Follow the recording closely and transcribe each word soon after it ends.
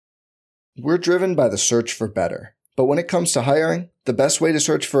We're driven by the search for better. But when it comes to hiring, the best way to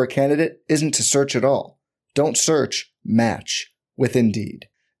search for a candidate isn't to search at all. Don't search, match with Indeed.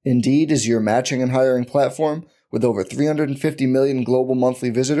 Indeed is your matching and hiring platform with over 350 million global monthly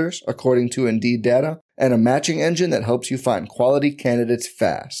visitors, according to Indeed data, and a matching engine that helps you find quality candidates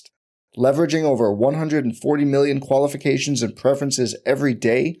fast. Leveraging over 140 million qualifications and preferences every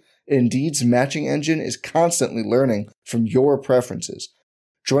day, Indeed's matching engine is constantly learning from your preferences.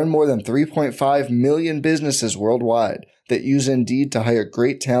 Join more than 3.5 million businesses worldwide that use Indeed to hire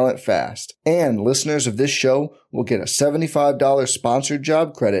great talent fast. And listeners of this show will get a $75 sponsored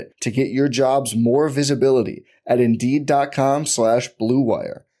job credit to get your jobs more visibility at Indeed.com/Blue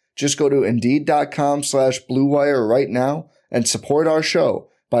Wire. Just go to Indeed.com/Blue Wire right now and support our show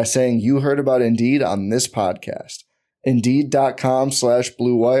by saying you heard about Indeed on this podcast.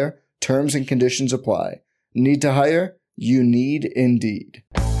 Indeed.com/Blue Wire. Terms and conditions apply. Need to hire? You need Indeed.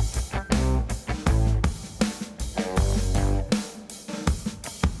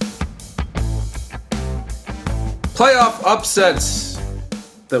 Playoff upsets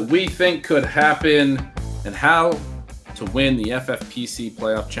that we think could happen and how to win the FFPC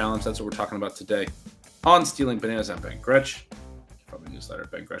Playoff Challenge. That's what we're talking about today on Stealing Bananas and Ben Gretch. From the newsletter,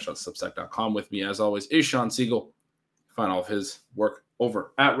 bengretch.substack.com. With me, as always, is Sean Siegel. Find all of his work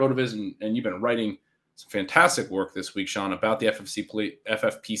over at Rotoviz, and you've been writing some fantastic work this week, Sean, about the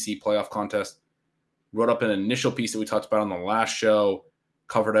FFPC playoff contest. Wrote up an initial piece that we talked about on the last show,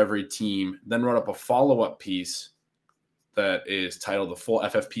 covered every team, then wrote up a follow-up piece that is titled The Full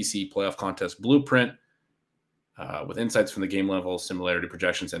FFPC Playoff Contest Blueprint, with insights from the game level, similarity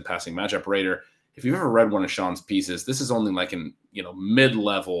projections, and passing matchup rater. If you've ever read one of Sean's pieces, this is only like in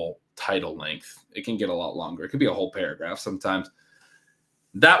mid-level title length. It can get a lot longer. It could be a whole paragraph sometimes.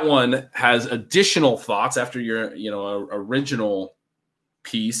 That one has additional thoughts after your original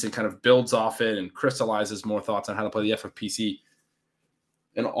piece and kind of builds off it and crystallizes more thoughts on how to play the FFPC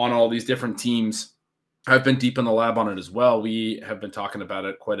and on all these different teams. I've been deep in the lab on it as well. We have been talking about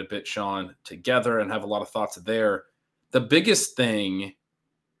it quite a bit, Sean, together, and have a lot of thoughts there. The biggest thing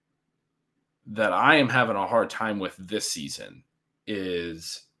that I am having a hard time with this season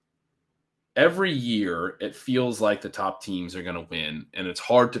is every year it feels like the top teams are going to win, and it's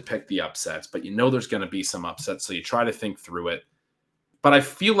hard to pick the upsets, but there's going to be some upsets, so you try to think through it. But I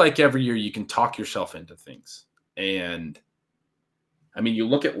feel like every year you can talk yourself into things. And you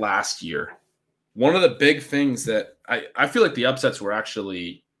look at last year, one of the big things that I feel like the upsets were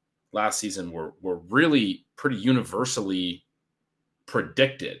actually last season were really pretty universally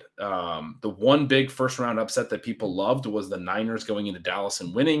predicted. The one big first round upset that people loved was the Niners going into Dallas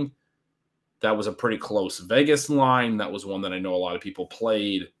and winning. That was a pretty close Vegas line. That was one that I know a lot of people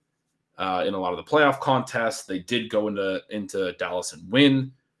played in a lot of the playoff contests. They did go into Dallas and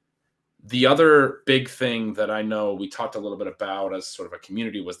win. The other big thing that I know we talked a little bit about as sort of a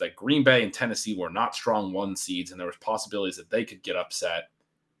community was that Green Bay and Tennessee were not strong one seeds, and there was possibilities that they could get upset.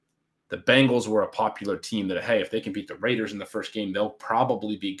 The Bengals were a popular team that, hey, if they can beat the Raiders in the first game, they'll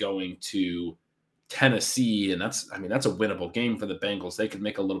probably be going to Tennessee, and that's a winnable game for the Bengals. They could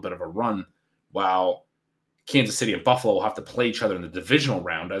make a little bit of a run, while Kansas City and Buffalo will have to play each other in the divisional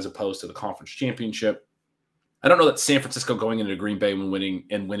round as opposed to the conference championship. I don't know that San Francisco going into Green Bay and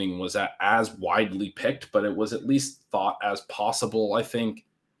winning was as widely picked, but it was at least thought as possible, I think.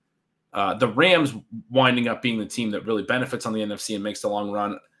 The Rams winding up being the team that really benefits on the NFC and makes the long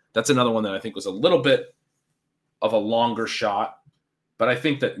run. That's another one that I think was a little bit of a longer shot. But I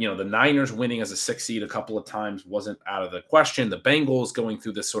think that, the Niners winning as a 6 seed a couple of times wasn't out of the question. The Bengals going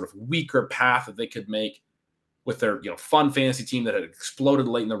through this sort of weaker path that they could make with their, fun fantasy team that had exploded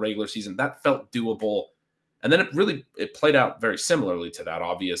late in the regular season, that felt doable. And then it played out very similarly to that,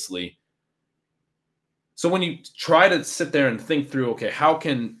 obviously. So when you try to sit there and think through, okay, how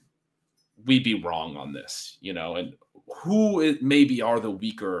can we be wrong on this, and who maybe are the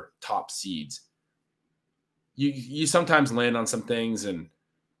weaker top seeds? You sometimes land on some things, and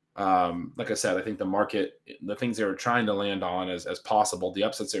like I said, I think the market, the things they were trying to land on as possible, the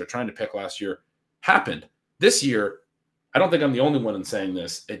upsets they were trying to pick last year happened. This year, I don't think I'm the only one in saying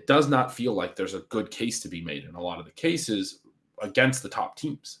this. It does not feel like there's a good case to be made in a lot of the cases against the top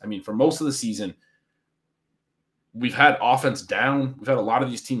teams. For most of the season, we've had offense down. We've had a lot of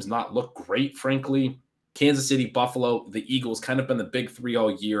these teams not look great, frankly. Kansas City, Buffalo, the Eagles kind of been the big three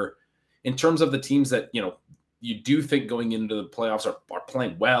all year. In terms of the teams that, you do think going into the playoffs are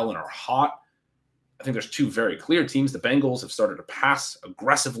playing well and are hot, I think there's two very clear teams. The Bengals have started to pass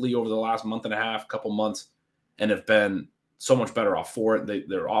aggressively over the last month and a half, couple months, and have been so much better off for it.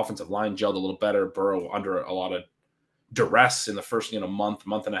 Their offensive line gelled a little better. Burrow under a lot of duress in the first,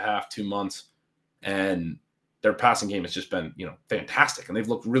 month and a half, 2 months. And their passing game has just been, fantastic. And they've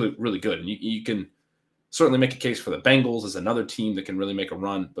looked really, really good. And you can certainly make a case for the Bengals as another team that can really make a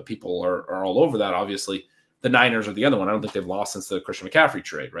run, but people are all over that, obviously. The Niners are the other one. I don't think they've lost since the Christian McCaffrey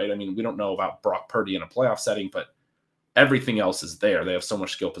trade, right? I mean, we don't know about Brock Purdy in a playoff setting, but everything else is there. They have so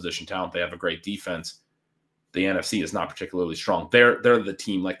much skill position talent. They have a great defense. The NFC is not particularly strong. They're the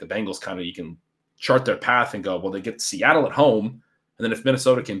team like the Bengals, kind of, you can chart their path and go, well, they get Seattle at home. And then if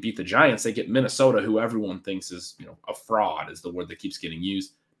Minnesota can beat the Giants, they get Minnesota, who everyone thinks is, a fraud is the word that keeps getting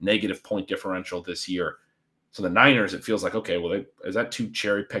used. Negative point differential this year. So the Niners, it feels like, okay, well, is that 2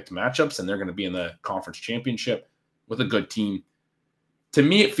 cherry-picked matchups, and they're going to be in the conference championship with a good team. To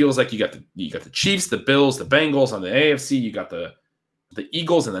me, it feels like you got the Chiefs, the Bills, the Bengals on the AFC. You got the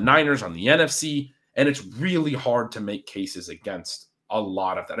Eagles and the Niners on the NFC, and it's really hard to make cases against a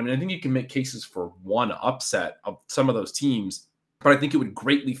lot of that. I mean, I think you can make cases for one upset of some of those teams, but I think it would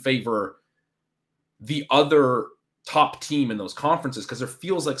greatly favor the other top team in those conferences because there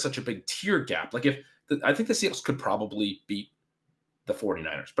feels like such a big tier gap. Like I think the Seahawks could probably beat the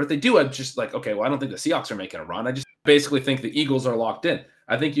 49ers. But if they do, I'm just like, okay, well, I don't think the Seahawks are making a run. I just basically think the Eagles are locked in.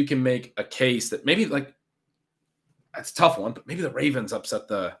 I think you can make a case that maybe, like, that's a tough one, but maybe the Ravens upset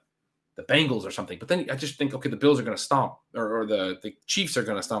the Bengals or something. But then I just think, okay, the Bills are going to stomp, or the Chiefs are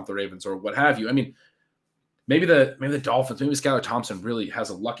going to stomp the Ravens, or what have you. I mean, maybe the Dolphins, maybe Skylar Thompson really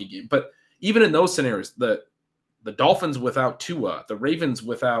has a lucky game. But even in those scenarios, the Dolphins without Tua, the Ravens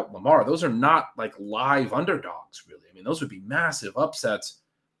without Lamar, those are not like live underdogs, really. I mean, those would be massive upsets.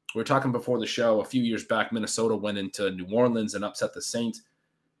 We were talking before the show a few years back, Minnesota went into New Orleans and upset the Saints.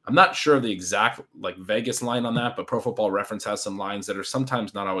 I'm not sure of the exact Vegas line on that, but Pro Football Reference has some lines that are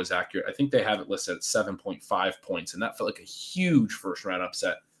sometimes not always accurate. I think they have it listed at 7.5 points, and that felt like a huge first-round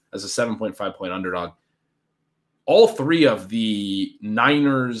upset as a 7.5 point underdog. All 3 of the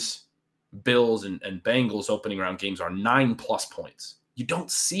Niners, Bills, and Bengals opening round games are 9+ points. You don't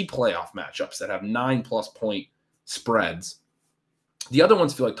see playoff matchups that have 9+ point spreads. The other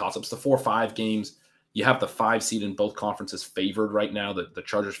ones feel like toss-ups. The 4-5 games, you have the 5 seed in both conferences favored right now. The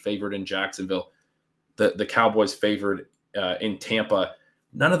Chargers favored in Jacksonville. The Cowboys favored in Tampa.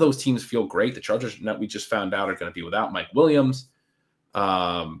 None of those teams feel great. The Chargers, we just found out, are going to be without Mike Williams.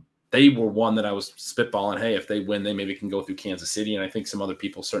 They were one that I was spitballing, hey, if they win, they maybe can go through Kansas City. And I think some other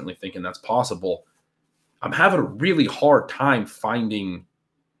people certainly thinking that's possible. I'm having a really hard time finding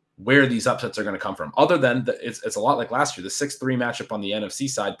where these upsets are going to come from. Other than it's a lot like last year, the 6-3 matchup on the NFC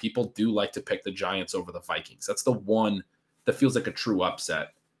side, people do like to pick the Giants over the Vikings. That's the one that feels like a true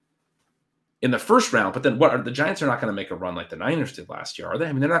upset in the first round. But then the Giants are not going to make a run like the Niners did last year, are they?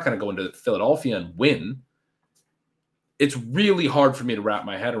 I mean, they're not going to go into Philadelphia and win. It's really hard for me to wrap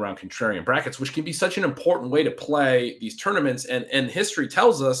my head around contrarian brackets, which can be such an important way to play these tournaments. And history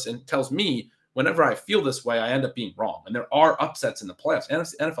tells us and tells me whenever I feel this way, I end up being wrong. And there are upsets in the playoffs.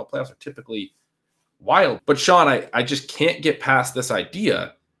 NFL playoffs are typically wild. But Sean, I just can't get past this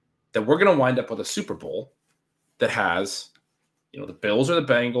idea that we're going to wind up with a Super Bowl that has, the Bills or the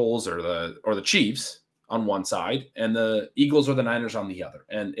Bengals or the Chiefs on one side and the Eagles or the Niners on the other.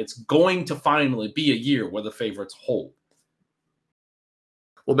 And it's going to finally be a year where the favorites hold.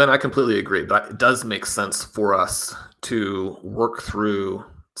 Well, Ben, I completely agree, but it does make sense for us to work through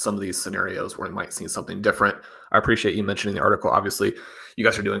some of these scenarios where we might see something different. I appreciate you mentioning the article. Obviously, you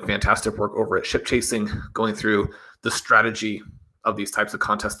guys are doing fantastic work over at Ship Chasing, going through the strategy of these types of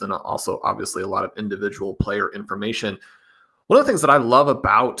contests and also obviously a lot of individual player information. One of the things that I love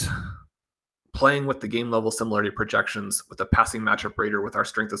about playing with the game level similarity projections with the passing matchup rater with our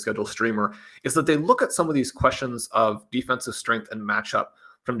strength of schedule streamer is that they look at some of these questions of defensive strength and matchup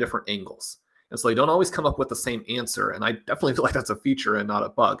from different angles. And so they don't always come up with the same answer. And I definitely feel like that's a feature and not a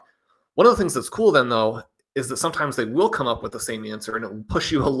bug. One of the things that's cool then, though, is that sometimes they will come up with the same answer and it will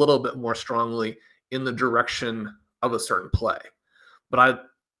push you a little bit more strongly in the direction of a certain play. But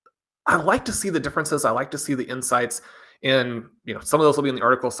I like to see the differences. I like to see the insights. And, some of those will be in the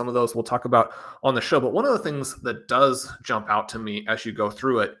article. Some of those we'll talk about on the show. But one of the things that does jump out to me as you go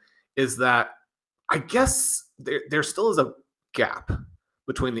through it is that I guess there still is a gap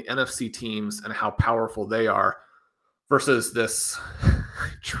between the NFC teams and how powerful they are versus this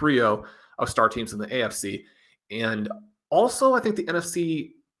trio of star teams in the AFC. And also, I think the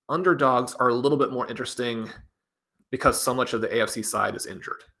NFC underdogs are a little bit more interesting because so much of the AFC side is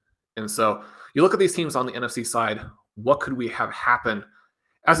injured. And so you look at these teams on the NFC side, what could we have happen?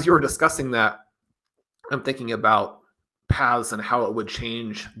 As you were discussing that, I'm thinking about paths and how it would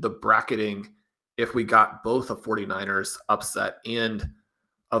change the bracketing if we got both a 49ers upset and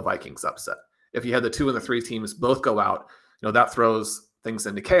a Vikings upset. if you had the 2 and the 3 teams both go out, that throws things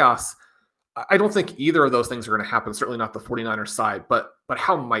into chaos. I don't think either of those things are going to happen, certainly not the 49ers side, but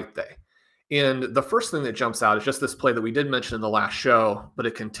how might they? And the first thing that jumps out is just this play that we did mention in the last show, but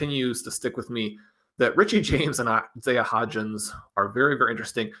it continues to stick with me, that Richie James and Isaiah Hodgins are very, very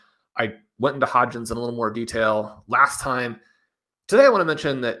interesting. I went into Hodgins in a little more detail last time. Today I want to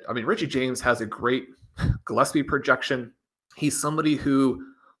mention that, Richie James has a great Gillespie projection. He's somebody who,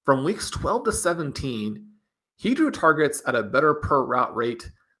 from weeks 12 to 17, he drew targets at a better per route rate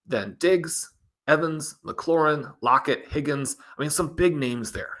than Diggs, Evans, McLaurin, Lockett, Higgins. Some big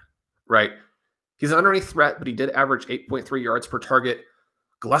names there, right? He's an underneath threat, but he did average 8.3 yards per target.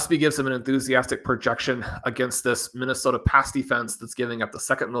 Gillespie gives him an enthusiastic projection against this Minnesota pass defense that's giving up the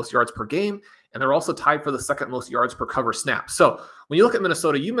second most yards per game, and they're also tied for the second most yards per cover snap. So when you look at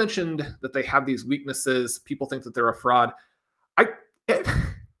Minnesota, you mentioned that they have these weaknesses. People think that they're a fraud.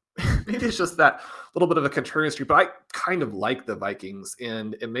 Maybe it's just that little bit of a contrarian streak, but I kind of like the Vikings,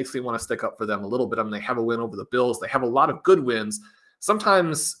 and it makes me want to stick up for them a little bit. They have a win over the Bills. They have a lot of good wins.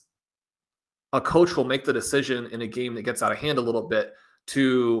 Sometimes a coach will make the decision in a game that gets out of hand a little bit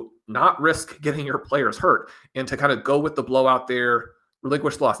to not risk getting your players hurt and to kind of go with the blowout there,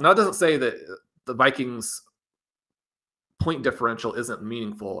 relinquish the loss. Now, it doesn't say that the Vikings' point differential isn't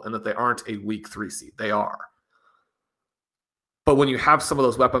meaningful and that they aren't a weak 3 seed. They are. But when you have some of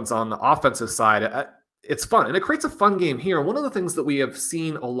those weapons on the offensive side, it's fun. And it creates a fun game here. One of the things that we have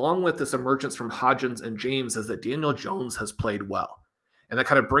seen along with this emergence from Hodgins and James is that Daniel Jones has played well. And that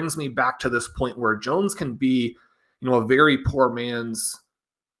kind of brings me back to this point where Jones can be, a very poor man's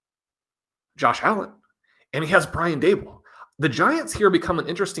Josh Allen. And he has Brian Daboll. The Giants here become an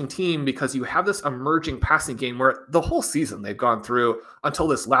interesting team because you have this emerging passing game where the whole season they've gone through until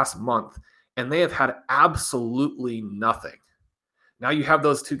this last month, and they have had absolutely nothing. Now you have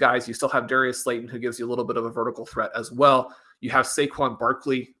those 2 guys. You still have Darius Slayton, who gives you a little bit of a vertical threat as well. You have Saquon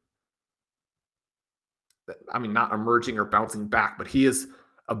Barkley. Not emerging or bouncing back, but he is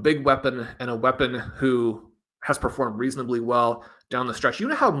a big weapon and a weapon who has performed reasonably well down the stretch. You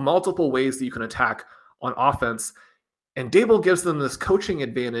have multiple ways that you can attack on offense, and Daboll gives them this coaching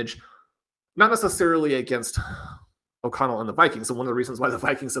advantage, not necessarily against O'Connell and the Vikings. And one of the reasons why the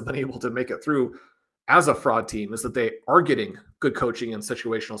Vikings have been able to make it through as a fraud team is that they are getting good coaching in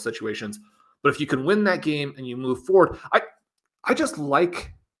situational situations. But if you can win that game and you move forward, I just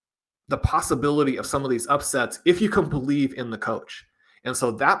like the possibility of some of these upsets if you can believe in the coach. And so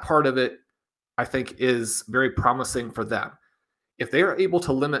that part of it, I think, is very promising for them. If they are able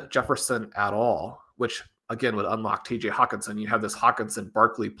to limit Jefferson at all, which again would unlock TJ Hawkinson, you have this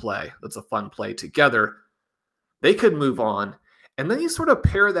Hawkinson-Barkley play that's a fun play together, they could move on. And then you sort of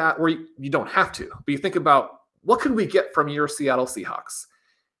pair that, or you don't have to, but you think about what could we get from your Seattle Seahawks?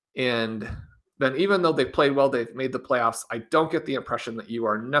 And then even though they've played well, they've made the playoffs, I don't get the impression that you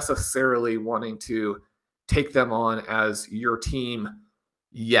are necessarily wanting to take them on as your team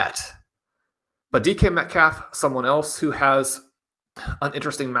yet. But DK Metcalf, someone else who has an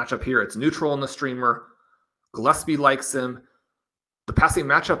interesting matchup here. It's neutral in the streamer. Gillespie likes him. The passing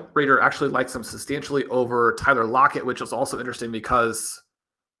matchup rater actually likes him substantially over Tyler Lockett, which is also interesting because,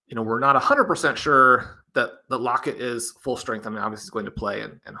 we're not 100% sure that Lockett is full strength. Obviously he's going to play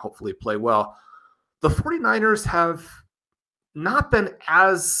and hopefully play well. The 49ers have not been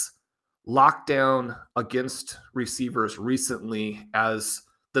as locked down against receivers recently as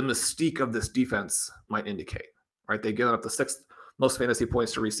the mystique of this defense might indicate, right? They've given up the 6th most fantasy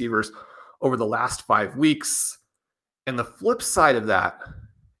points to receivers over the last 5 weeks. And the flip side of that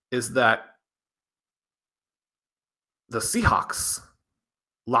is that the Seahawks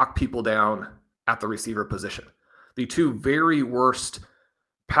lock people down at the receiver position. The 2 very worst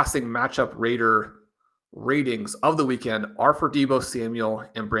passing matchup ratings of the weekend are for Deebo Samuel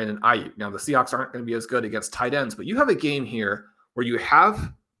and Brandon Ayuk. Now, the Seahawks aren't going to be as good against tight ends, but you have a game here where you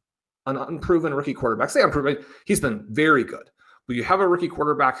have an unproven rookie quarterback. Say unproven, he's been very good. But you have a rookie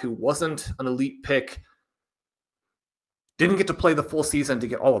quarterback who wasn't an elite pick, didn't get to play the full season to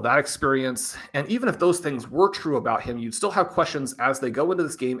get all of that experience. And even if those things were true about him, you'd still have questions as they go into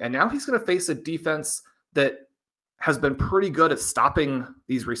this game. And now he's going to face a defense that has been pretty good at stopping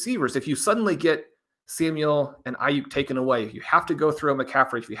these receivers. If you suddenly get Samuel and Ayuk taken away, if you have to go through a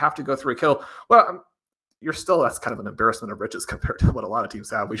McCaffrey, if you have to go through a Kittle, well, that's kind of an embarrassment of riches compared to what a lot of teams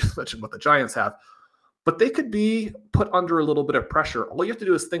have. We just mentioned what the Giants have. But they could be put under a little bit of pressure. All you have to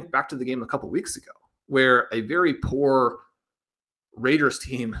do is think back to the game a couple weeks ago, where a very poor Raiders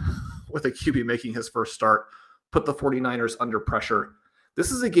team with a QB making his first start put the 49ers under pressure.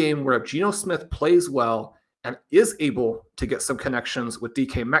 This is a game where if Geno Smith plays well and is able to get some connections with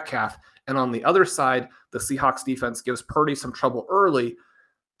DK Metcalf, And on the other side, the Seahawks defense gives Purdy some trouble early.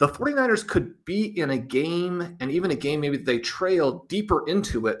 The 49ers could be in a game, and even a game maybe they trail deeper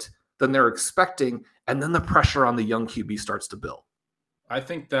into it than they're expecting, and then the pressure on the young QB starts to build. I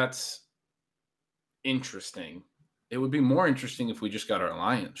think that's interesting. It would be more interesting if we just got our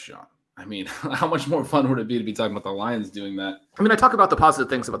Lions shot. I mean, how much more fun would it be to be talking about the Lions doing that? I mean, I talk about the positive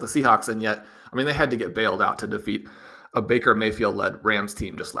things about the Seahawks, and yet, I mean, they had to get bailed out to defeat a Baker Mayfield-led Rams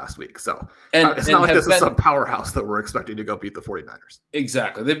team just last week. So it's not like this is some powerhouse that we're expecting to go beat the 49ers.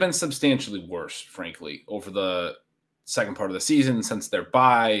 Exactly. They've been substantially worse, frankly, over the second part of the season since their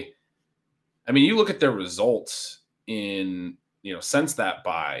bye. I mean, you look at their results since that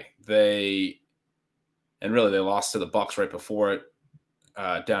bye, they lost to the Bucs right before it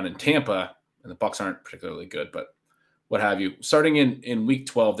down in Tampa, and the Bucs aren't particularly good, but what have you. Starting in week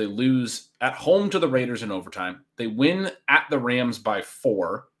 12, they lose at home to the Raiders in overtime. They win at the Rams by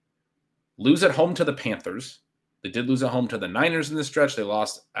 4, lose at home to the Panthers. They did lose at home to the Niners in this stretch. They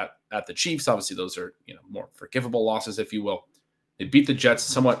lost at the Chiefs. Obviously, those are more forgivable losses, if you will. They beat the Jets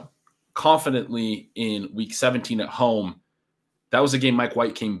somewhat confidently in week 17 at home. That was a game Mike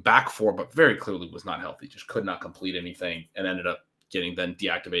White came back for, but very clearly was not healthy. Just could not complete anything and ended up getting then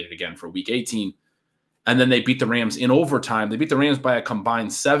deactivated again for week 18. And then they beat the Rams in overtime. They beat the Rams by a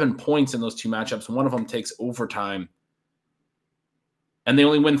combined 7 points in those two matchups. One of them takes overtime. And they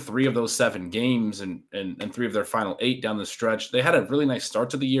only win 3 of those 7 games and 3 of their final 8 down the stretch. They had a really nice start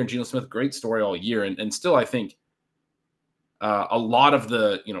to the year. Geno Smith, great story all year. And still, I think a lot of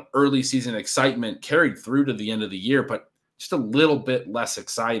the early season excitement carried through to the end of the year, but just a little bit less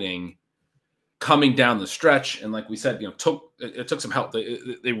exciting coming down the stretch. And like we said, it took some help.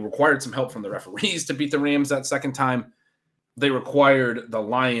 They required some help from the referees to beat the Rams that second time. They required the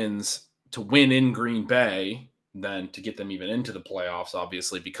Lions to win in Green Bay then to get them even into the playoffs,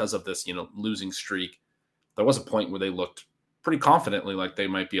 obviously, because of this, losing streak. There was a point where they looked pretty confidently like they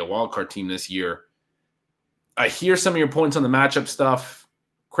might be a wild card team this year. I hear some of your points on the matchup stuff.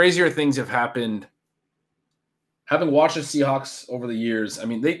 Crazier things have happened. Having watched the Seahawks over the years, I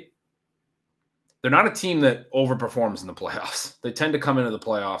mean, they're not a team that overperforms in the playoffs. They tend to come into the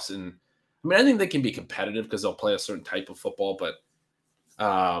playoffs, and I think they can be competitive because they'll play a certain type of football, but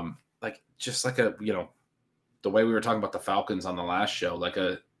the way we were talking about the Falcons on the last show, like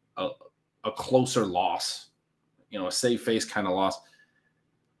a closer loss, a safe face kind of loss.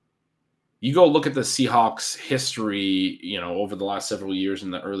 You go look at the Seahawks history, over the last several years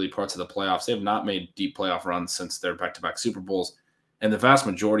in the early parts of the playoffs. They have not made deep playoff runs since their back-to-back Super Bowls. And the vast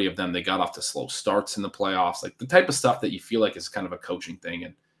majority of them, they got off to slow starts in the playoffs, like the type of stuff that you feel like is kind of a coaching thing.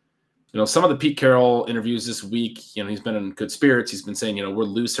 And, some of the Pete Carroll interviews this week, he's been in good spirits. He's been saying, we're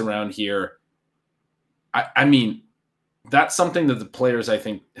loose around here. I mean, that's something that the players, I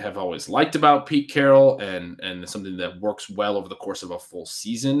think, have always liked about Pete Carroll and something that works well over the course of a full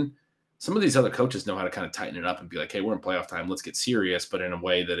season. Some of these other coaches know how to kind of tighten it up and be like, hey, we're in playoff time. Let's get serious, but in a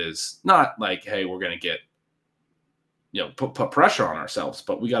way that is not like, hey, we're going to get, put pressure on ourselves,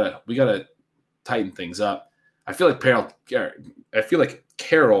 but we gotta tighten things up. I feel like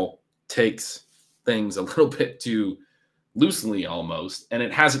Carroll takes things a little bit too loosely almost, and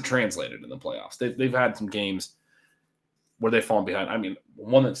it hasn't translated in the playoffs. They've had some games where they've fallen behind. I mean,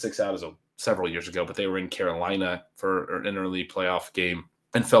 one that sticks out is several years ago, but they were in Carolina for an early playoff game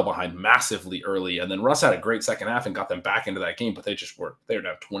and fell behind massively early. And then Russ had a great second half and got them back into that game, but they were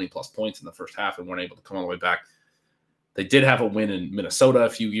down 20 plus points in the first half and weren't able to come all the way back. They did have a win in Minnesota a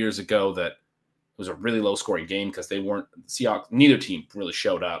few years ago that was a really low-scoring game because Seahawks, neither team really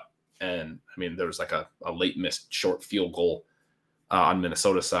showed up. And, I mean, there was like a late missed short field goal on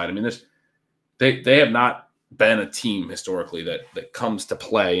Minnesota's side. I mean, they have not been a team historically that comes to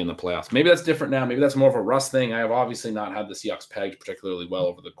play in the playoffs. Maybe that's different now. Maybe that's more of a Russ thing. I have obviously not had the Seahawks pegged particularly well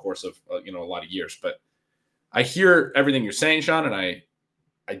over the course of a lot of years. But I hear everything you're saying, Sean, and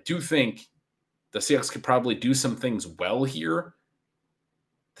I do think the Seahawks could probably do some things well here.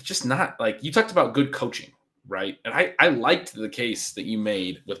 They're just not like you talked about good coaching, right? And I liked the case that you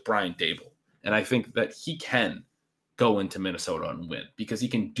made with Brian Daboll. And I think that he can go into Minnesota and win because he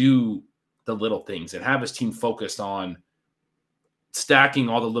can do the little things and have his team focused on stacking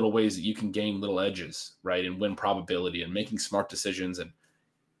all the little ways that you can gain little edges, right? And win probability and making smart decisions and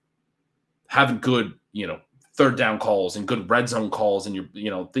having good, third down calls and good red zone calls and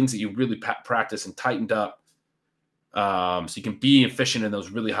your things that you really practice and tightened up. So you can be efficient in those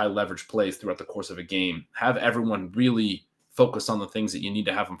really high leverage plays throughout the course of a game. Have everyone really focus on the things that you need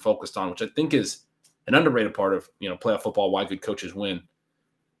to have them focused on, which I think is an underrated part of, playoff football, why good coaches win.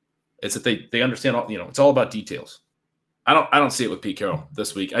 Is that they understand all, it's all about details. I don't see it with Pete Carroll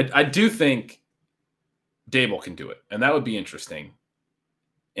this week. I do think Dable can do it, and that would be interesting.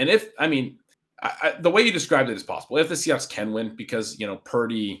 And the way you described it is possible. If the Seahawks can win, because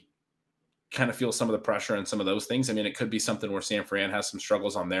Purdy kind of feels some of the pressure and some of those things. I mean, it could be something where San Fran has some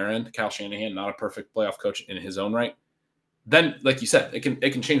struggles on their end. Kyle Shanahan, not a perfect playoff coach in his own right. Then, like you said, it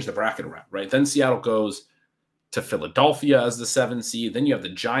can change the bracket around, right? Then Seattle goes to Philadelphia as the 7 seed. Then you have the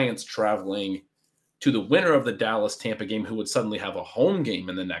Giants traveling to the winner of the Dallas-Tampa game, who would suddenly have a home game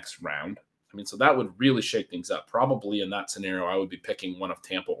in the next round. I mean, so that would really shake things up. Probably in that scenario, I would be picking one of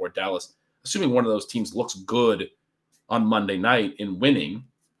Tampa or Dallas, assuming one of those teams looks good on Monday night in winning.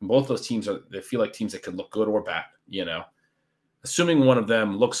 Both those teams they feel like teams that could look good or bad, Assuming one of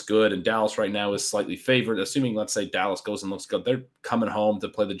them looks good, and Dallas right now is slightly favored, assuming, let's say, Dallas goes and looks good, they're coming home to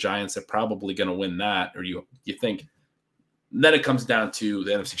play the Giants. They're probably going to win that, or you think. Then it comes down to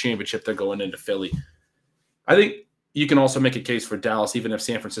the NFC Championship. They're going into Philly. I think you can also make a case for Dallas, even if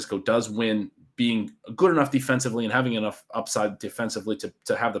San Francisco does win, being good enough defensively and having enough upside defensively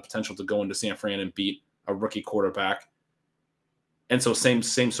to have the potential to go into San Fran and beat a rookie quarterback. And so same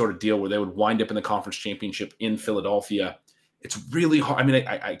sort of deal where they would wind up in the conference championship in Philadelphia. It's really hard. I mean,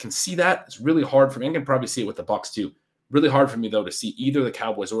 I can see that. It's really hard for me. I can probably see it with the Bucs too. Really hard for me, though, to see either the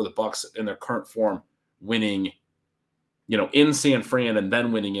Cowboys or the Bucs in their current form winning, in San Fran and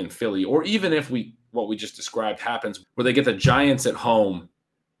then winning in Philly. Or even if what we just described happens, where they get the Giants at home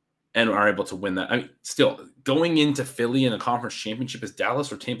and are able to win that. I mean, still, going into Philly in a conference championship, is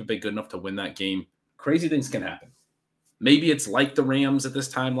Dallas or Tampa Bay good enough to win that game? Crazy things can happen. Maybe it's like the Rams at this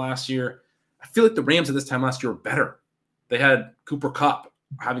time last year. I feel like the Rams at this time last year were better. They had Cooper Kupp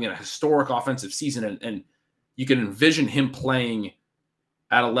having a historic offensive season, and you can envision him playing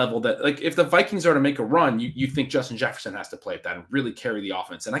at a level that, like, if the Vikings are to make a run, you think Justin Jefferson has to play at that and really carry the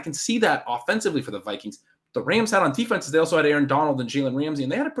offense. And I can see that offensively for the Vikings. The Rams had on defenses, they also had Aaron Donald and Jalen Ramsey,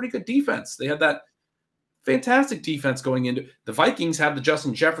 and they had a pretty good defense. They had that fantastic defense going into the Vikings. Have the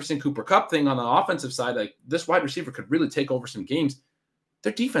Justin Jefferson, Cooper Kupp thing on the offensive side. Like, this wide receiver could really take over some games.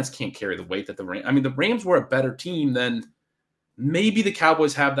 Their defense can't carry the weight that the Rams. I mean, the Rams were a better team than maybe the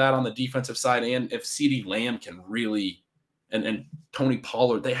Cowboys have that on the defensive side. And if CeeDee Lamb can really, and Tony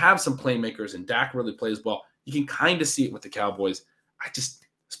Pollard, they have some playmakers, and Dak really plays well. You can kind of see it with the Cowboys.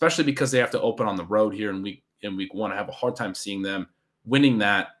 Especially because they have to open on the road here in week 1, I have a hard time seeing them winning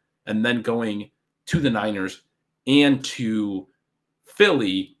that and then going to the Niners and to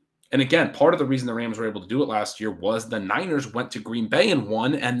Philly. And again, part of the reason the Rams were able to do it last year was the Niners went to Green Bay and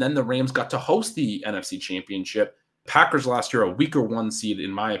won, and then the Rams got to host the NFC Championship. Packers last year, a weaker 1 seed,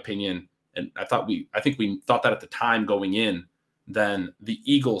 in my opinion, and I think we thought that at the time going in, than the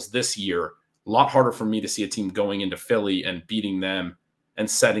Eagles this year. A lot harder for me to see a team going into Philly and beating them and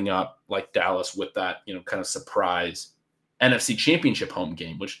setting up like Dallas with that, kind of surprise NFC Championship home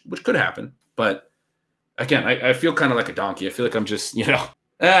game, which could happen. But again, I feel kind of like a donkey. I feel like I'm just,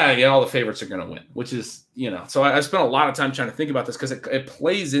 all the favorites are going to win, which is, so I spent a lot of time trying to think about this because it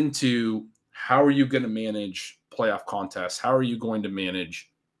plays into how are you going to manage playoff contests? How are you going to manage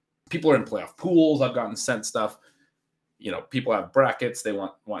people are in playoff pools? I've gotten sent stuff. People have brackets. They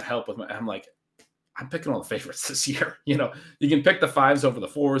want help with I'm like, I'm picking all the favorites this year. You can pick the 5s over the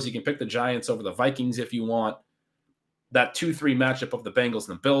 4s. You can pick the Giants over the Vikings if you want. That 2-3 matchup of the Bengals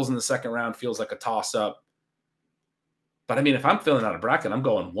and the Bills in the second round feels like a toss-up. But I mean, if I'm filling out a bracket, I'm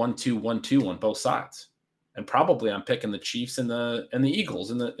going 1-2, 1-2 on both sides. And probably I'm picking the Chiefs and the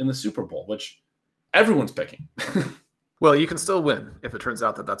Eagles in the Super Bowl, which everyone's picking. Well, you can still win if it turns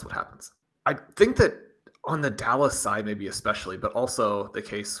out that that's what happens. I think that on the Dallas side, maybe especially, but also the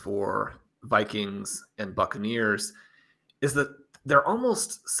case for Vikings and Buccaneers, is that they're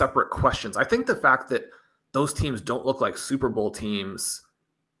almost separate questions. I think the fact that those teams don't look like Super Bowl teams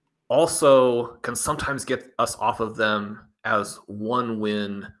also can sometimes get us off of them as one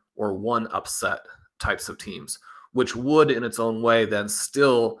win or one upset types of teams, which would in its own way then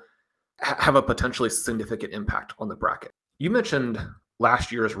still have a potentially significant impact on the bracket. You mentioned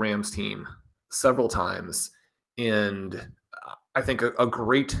last year's Rams team several times, and I think a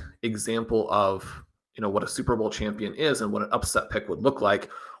great example of what a Super Bowl champion is and what an upset pick would look like,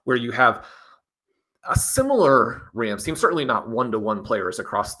 where you have a similar Rams team, certainly not 1-to-1 players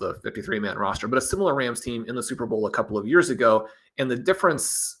across the 53-man roster, but a similar Rams team in the Super Bowl a couple of years ago. And the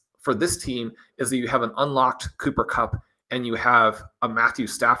difference for this team is that you have an unlocked Cooper Kupp and you have a Matthew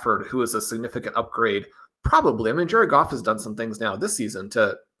Stafford, who is a significant upgrade. Probably. I mean, Jared Goff has done some things now this season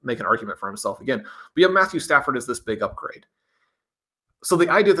to make an argument for himself again. But you have Matthew Stafford as this big upgrade. So the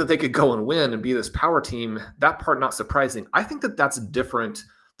idea that they could go and win and be this power team, that part not surprising. I think that that's different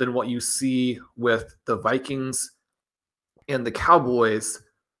than what you see with the Vikings And the Cowboys,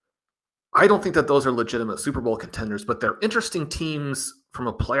 I don't think that those are legitimate Super Bowl contenders, but they're interesting teams from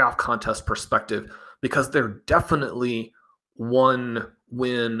a playoff contest perspective because they're definitely one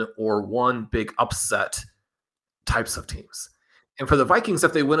win or one big upset types of teams. And for the Vikings,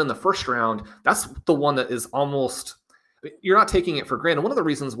 if they win in the first round, that's the one that is almost, you're not taking it for granted. One of the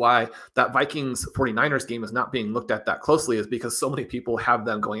reasons why that Vikings 49ers game is not being looked at that closely is because so many people have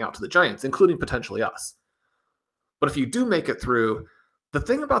them going out to the Giants, including potentially us. But if you do make it through, the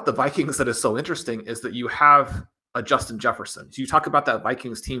thing about the Vikings that is so interesting is that you have a Justin Jefferson. So you talk about that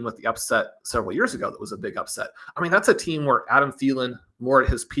Vikings team with the upset several years ago that was a big upset. I mean, that's a team where Adam Thielen, more at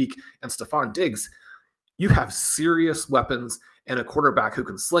his peak, and Stephon Diggs, you have serious weapons and a quarterback who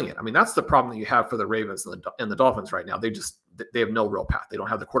can sling it. I mean, that's the problem that you have for the Ravens and the Dolphins right now. They have no real path. They don't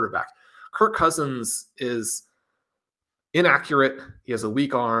have the quarterback. Kirk Cousins is inaccurate. He has a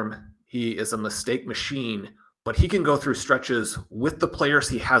weak arm. He is a mistake machine, but he can go through stretches with the players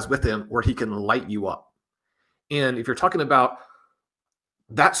he has with him where he can light you up. And if you're talking about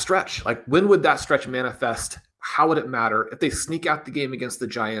that stretch, like when would that stretch manifest? How would it matter? If they sneak out the game against the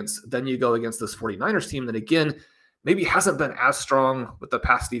Giants, then you go against this 49ers team that, again, maybe hasn't been as strong with the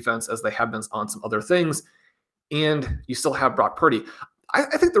pass defense as they have been on some other things. And you still have Brock Purdy.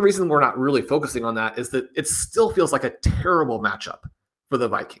 I think the reason we're not really focusing on that is that it still feels like a terrible matchup for the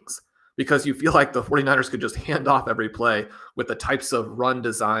Vikings because you feel like the 49ers could just hand off every play with the types of run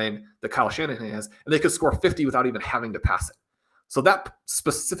design that Kyle Shanahan has, and they could score 50 without even having to pass it. So that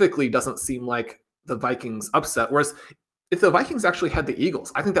specifically doesn't seem like the Vikings upset. Whereas if the Vikings actually had the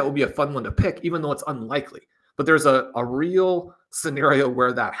Eagles, I think that would be a fun one to pick, even though it's unlikely. But there's a real scenario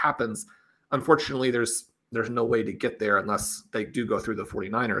where that happens. Unfortunately, there's no way to get there unless they do go through the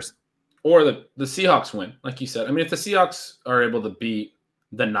 49ers. Or the Seahawks win, like you said. I mean, if the Seahawks are able to beat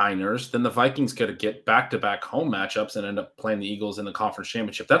the Niners, then the Vikings could get back-to-back home matchups and end up playing the Eagles in the conference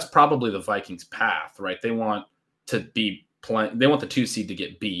championship. That's probably the Vikings' path, right? They want to be playing. They want the 2 seed to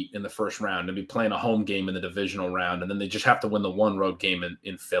get beat in the first round and be playing a home game in the divisional round, and then they just have to win the one road game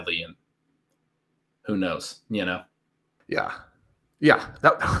in Philly, and who knows, you know? Yeah,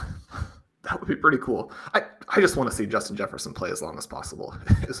 that would be pretty cool. I just want to see Justin Jefferson play as long as possible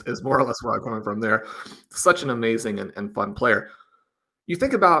is more or less where I'm coming from there. Such an amazing and fun player. You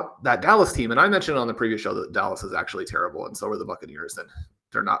think about that Dallas team, and I mentioned on the previous show that Dallas is actually terrible, and so are the Buccaneers, and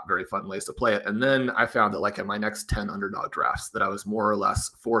they're not very fun ways to play it. And then I found that like in my next 10 underdog drafts that I was more or less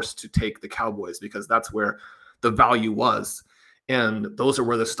forced to take the Cowboys because that's where the value was. And those are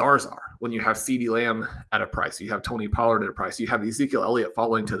where the stars are. When you have CeeDee Lamb at a price, you have Tony Pollard at a price, you have Ezekiel Elliott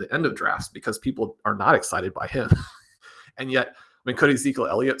falling to the end of drafts because people are not excited by him. And yet, I mean, could Ezekiel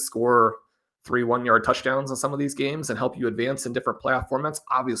Elliott score 3 1-yard touchdowns in some of these games and help you advance in different playoff formats?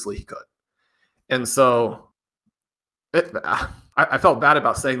 Obviously he could. And so I felt bad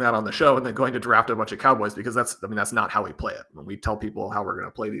about saying that on the show and then going to draft a bunch of Cowboys because that's not how we play it. When we tell people how we're going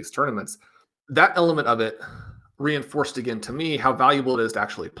to play these tournaments, that element of it reinforced again to me how valuable it is to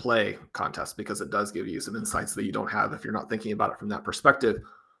actually play contests because it does give you some insights that you don't have if you're not thinking about it from that perspective.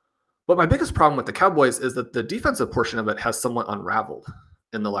 But my biggest problem with the Cowboys is that the defensive portion of it has somewhat unraveled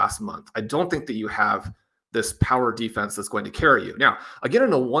in the last month. I don't think that you have this power defense that's going to carry you. Now, again,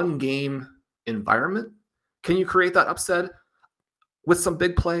 in a one-game environment, can you create that upset with some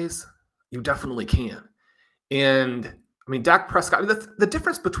big plays? You definitely can. And I mean, Dak Prescott, the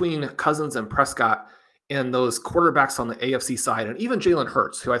difference between Cousins and Prescott and those quarterbacks on the AFC side, and even Jalen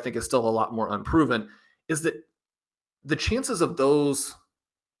Hurts, who I think is still a lot more unproven, is that the chances of those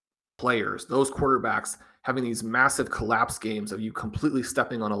players, those quarterbacks, having these massive collapse games of you completely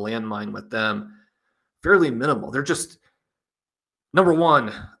stepping on a landmine with them, fairly minimal. They're just, number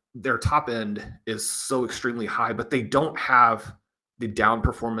one, their top end is so extremely high, but they don't have the down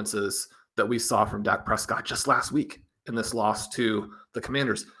performances that we saw from Dak Prescott just last week in this loss to the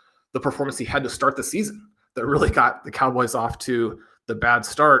Commanders. The performance he had to start the season that really got the Cowboys off to the bad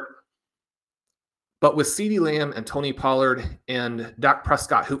start. But with CeeDee Lamb and Tony Pollard and Dak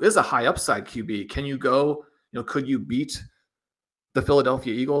Prescott, who is a high upside QB, can you go, could you beat the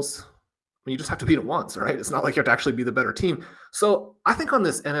Philadelphia Eagles? I mean, you just have to beat them once, right? It's not like you have to actually be the better team. So I think on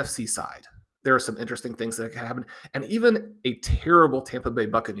this NFC side, there are some interesting things that can happen. And even a terrible Tampa Bay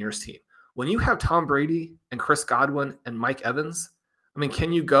Buccaneers team, when you have Tom Brady and Chris Godwin and Mike Evans, I mean,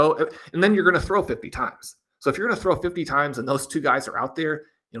 can you go? And then you're going to throw 50 times. So if you're going to throw 50 times and those two guys are out there,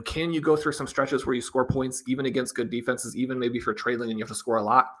 can you go through some stretches where you score points, even against good defenses, even maybe if you're trailing and you have to score a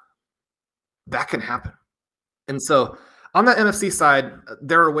lot? That can happen. And so on the NFC side,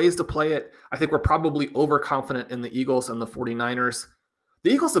 there are ways to play it. I think we're probably overconfident in the Eagles and the 49ers.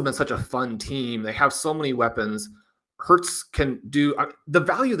 The Eagles have been such a fun team. They have so many weapons. Hurts can do the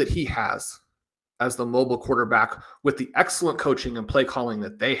value that he has as the mobile quarterback with the excellent coaching and play calling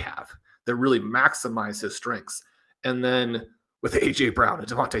that they have that really maximize his strengths. And then with A.J. Brown and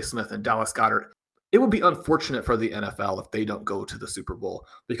Devontae Smith and Dallas Goedert, it would be unfortunate for the NFL if they don't go to the Super Bowl,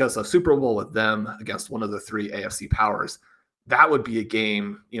 because a Super Bowl with them against one of the three AFC powers, that would be a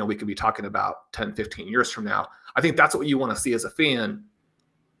game, we could be talking about 10, 15 years from now. I think that's what you want to see as a fan,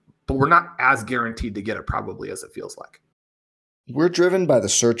 but we're not as guaranteed to get it probably as it feels like. We're driven by the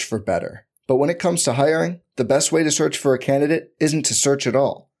search for better. But when it comes to hiring, the best way to search for a candidate isn't to search at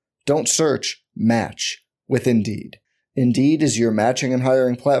all. Don't search, match with Indeed. Indeed is your matching and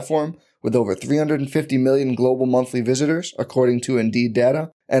hiring platform with over 350 million global monthly visitors, according to Indeed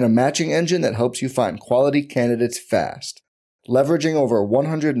data, and a matching engine that helps you find quality candidates fast. Leveraging over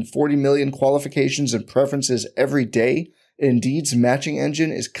 140 million qualifications and preferences every day, Indeed's matching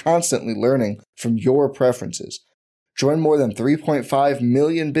engine is constantly learning from your preferences. Join more than 3.5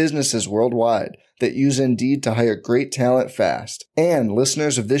 million businesses worldwide that use Indeed to hire great talent fast. And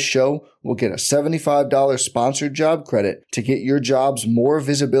listeners of this show will get a $75 sponsored job credit to get your jobs more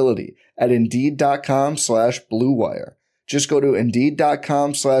visibility at Indeed.com/Blue Wire. Just go to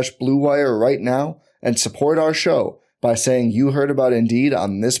Indeed.com/Blue Wire right now and support our show by saying you heard about Indeed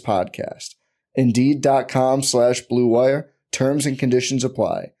on this podcast. Indeed.com/Blue Wire. Terms and conditions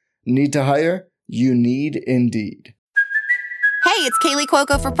apply. Need to hire? You need Indeed. Hey, it's Kaylee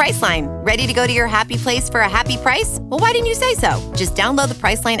Cuoco for Priceline. Ready to go to your happy place for a happy price? Well, why didn't you say so? Just download the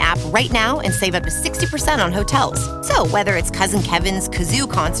Priceline app right now and save up to 60% on hotels. So whether it's Cousin Kevin's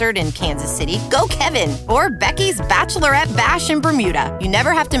Kazoo Concert in Kansas City, go Kevin, or Becky's Bachelorette Bash in Bermuda, you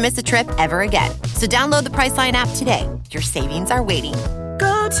never have to miss a trip ever again. So download the Priceline app today. Your savings are waiting.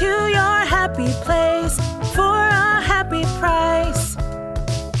 Go to your happy place for a happy price.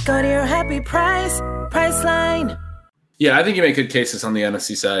 Go to your happy price, Priceline. Yeah, I think you make good cases on the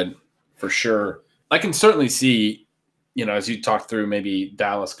NFC side for sure. I can certainly see, as you talked through maybe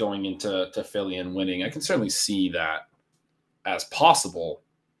Dallas going into Philly and winning, I can certainly see that as possible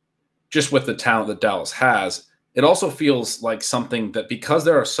just with the talent that Dallas has. It also feels like something that, because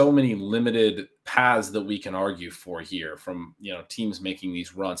there are so many limited paths that we can argue for here from, teams making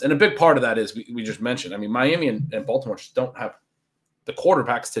these runs. And a big part of that is we just mentioned, Miami and Baltimore just don't have the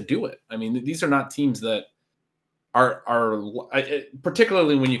quarterbacks to do it. These are not teams that are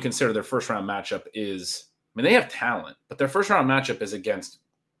particularly when you consider their first round matchup is, they have talent, but their first round matchup is against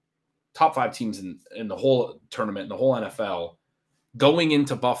top 5 teams in the whole tournament, in the whole NFL, going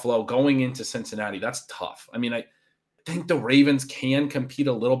into Buffalo, going into Cincinnati. That's tough. I think the Ravens can compete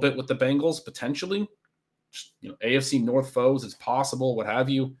a little bit with the Bengals potentially. Just, AFC North foes, it's possible, what have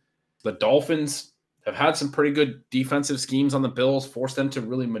you. The Dolphins have had some pretty good defensive schemes on the Bills, forced them to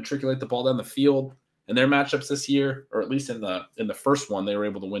really matriculate the ball down the field in their matchups this year, or at least in the first one, they were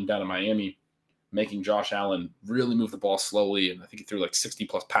able to win down in Miami, making Josh Allen really move the ball slowly. And I think he threw like 60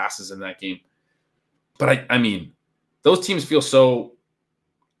 plus passes in that game. But those teams feel so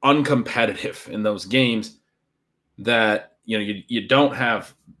uncompetitive in those games that, you don't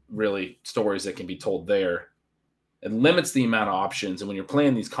have really stories that can be told there. It limits the amount of options. And when you're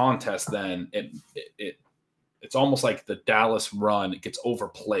playing these contests, then it's almost like the Dallas run, it gets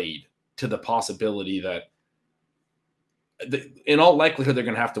overplayed to the possibility that in all likelihood, they're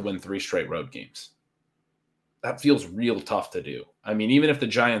going to have to win 3 straight road games. That feels real tough to do. Even if the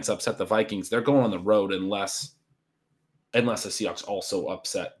Giants upset the Vikings, they're going on the road unless the Seahawks also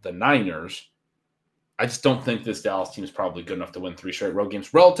upset the Niners. I just don't think this Dallas team is probably good enough to win 3 straight road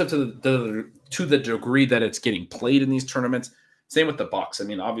games relative to the degree that it's getting played in these tournaments. Same with the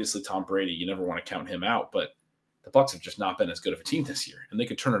Bucs. Obviously Tom Brady, you never want to count him out, but the Bucs have just not been as good of a team this year. And they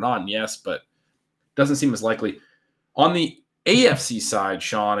could turn it on, yes, but doesn't seem as likely. On the AFC side,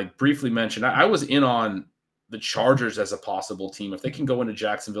 Sean, I briefly mentioned, I was in on the Chargers as a possible team. If they can go into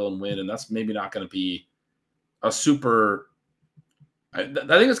Jacksonville and win, and that's maybe not going to be a super – I think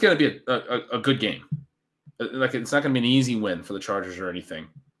it's going to be a good game. Like, it's not going to be an easy win for the Chargers or anything.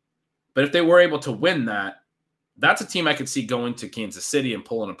 But if they were able to win that, that's a team I could see going to Kansas City and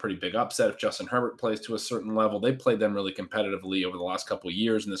pulling a pretty big upset if Justin Herbert plays to a certain level. They played them really competitively over the last couple of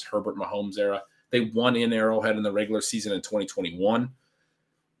years in this Herbert-Mahomes era. They won in Arrowhead in the regular season in 2021.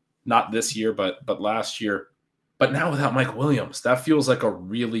 Not this year, but last year. But now without Mike Williams, that feels like a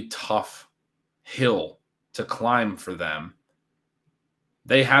really tough hill to climb for them.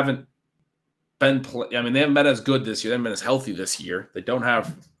 They haven't been they haven't been as good this year. They haven't been as healthy this year. They don't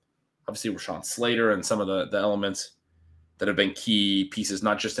have, obviously, Rashawn Slater and some of the elements that have been key pieces,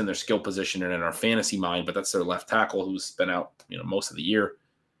 not just in their skill position and in our fantasy mind, but that's their left tackle who's been out most of the year.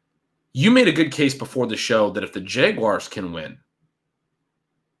 You made a good case before the show that if the Jaguars can win,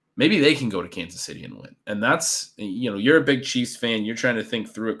 maybe they can go to Kansas City and win. And that's, you're a big Chiefs fan. You're trying to think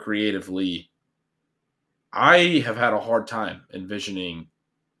through it creatively. I have had a hard time envisioning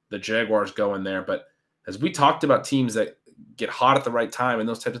the Jaguars going there. But as we talked about teams that get hot at the right time and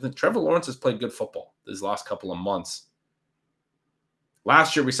those types of things, Trevor Lawrence has played good football these last couple of months.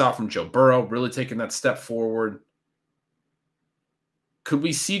 Last year we saw from Joe Burrow really taking that step forward. Could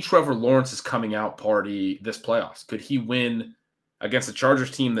we see Trevor Lawrence's coming out party this playoffs? Could he win against the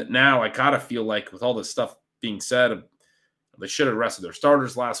Chargers team that now I gotta feel like, with all this stuff being said, they should have rested their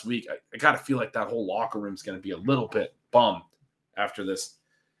starters last week. I gotta feel like that whole locker room is going to be a little bit bummed after this,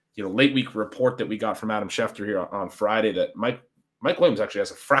 late week report that we got from Adam Schefter here on Friday that Mike Williams actually has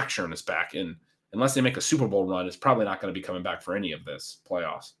a fracture in his back, and unless they make a Super Bowl run, is probably not going to be coming back for any of this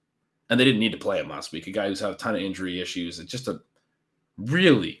playoffs. And they didn't need to play him last week. A guy who's had a ton of injury issues. It's just a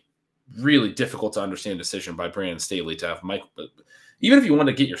really, really difficult to understand decision by Brandon Staley to have Mike. Even if you want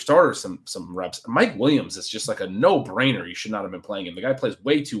to get your starters some reps, Mike Williams is just like a no-brainer. You should not have been playing him. The guy plays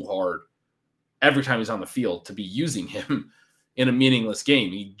way too hard every time he's on the field to be using him in a meaningless game.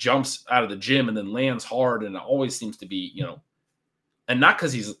 He jumps out of the gym and then lands hard, and it always seems to be, and not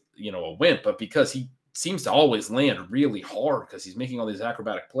because he's, a wimp, but because he seems to always land really hard because he's making all these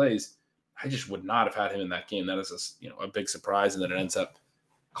acrobatic plays. I just would not have had him in that game. That is a big surprise, and then it ends up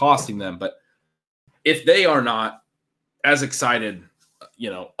costing them. But if they are not as excited,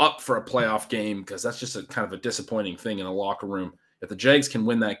 up for a playoff game, because that's just a kind of a disappointing thing in a locker room. If the Jags can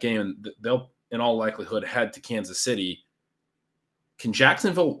win that game, they'll in all likelihood head to Kansas City. Can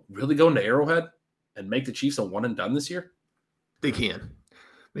Jacksonville really go into Arrowhead and make the Chiefs a one and done this year? They can.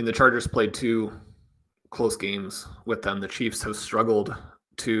 I mean, the Chargers played 2 close games with them. The Chiefs have struggled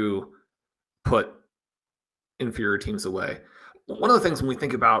to put inferior teams away. One of the things when we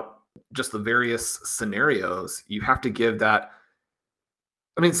think about just the various scenarios, you have to give that,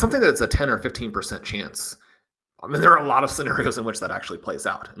 something that's a 10 or 15% chance. There are a lot of scenarios in which that actually plays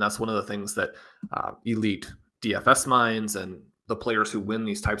out. And that's one of the things that elite DFS minds and the players who win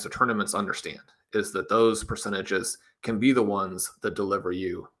these types of tournaments understand, is that those percentages can be the ones that deliver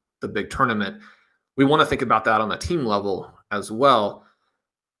you the big tournament. We want to think about that on a team level as well.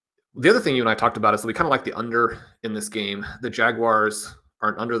 The other thing you and I talked about is that we kind of like the under in this game. The Jaguars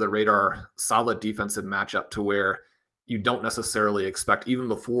are an under the radar, solid defensive matchup to where you don't necessarily expect, even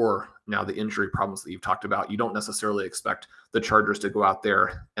before now the injury problems that you've talked about, you don't necessarily expect the Chargers to go out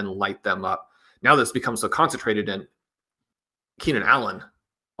there and light them up. Now this becomes so concentrated in Keenan Allen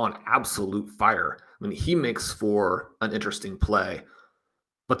on absolute fire. He makes for an interesting play,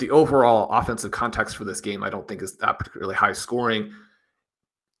 but the overall offensive context for this game, I don't think is that particularly high scoring.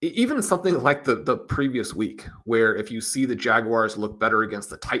 Even something like the previous week, where if you see the Jaguars look better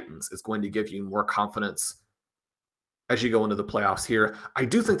against the Titans, it's going to give you more confidence as you go into the playoffs here. I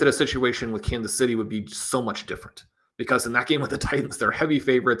do think that a situation with Kansas City would be so much different, because in that game with the Titans, they're heavy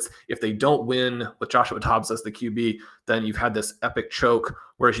favorites. If they don't win with Joshua Dobbs as the QB, then you've had this epic choke.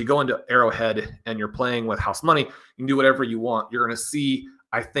 Whereas you go into Arrowhead and you're playing with house money, you can do whatever you want. You're going to see,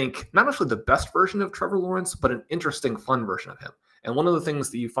 I think, not necessarily the best version of Trevor Lawrence, but an interesting, fun version of him. And one of the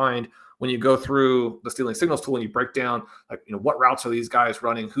things that you find when you go through the Stealing Signals tool and you break down, what routes are these guys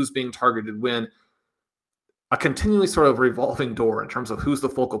running, who's being targeted when, a continually sort of revolving door in terms of who's the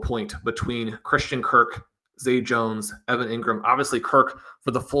focal point between Christian Kirk, Zay Jones, Evan Ingram. Obviously, Kirk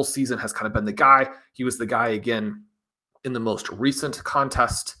for the full season has kind of been the guy. He was the guy again in the most recent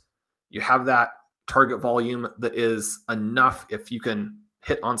contest. You have that target volume that is enough if you can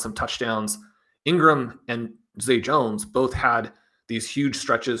hit on some touchdowns. Ingram and Zay Jones both had these huge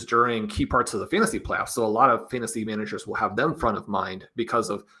stretches during key parts of the fantasy playoffs. So a lot of fantasy managers will have them front of mind because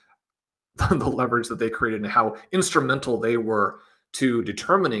of the leverage that they created and how instrumental they were to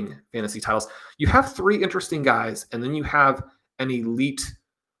determining fantasy titles. You have 3 interesting guys, and then you have an elite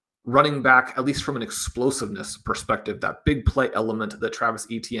running back, at least from an explosiveness perspective, that big play element that Travis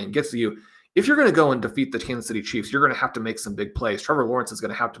Etienne gets to you. If you're going to go and defeat the Kansas City Chiefs, you're going to have to make some big plays. Trevor Lawrence is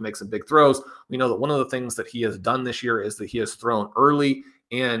going to have to make some big throws. We know that one of the things that he has done this year is that he has thrown early,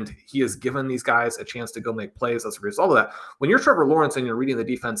 and he has given these guys a chance to go make plays as a result of that. When you're Trevor Lawrence and you're reading the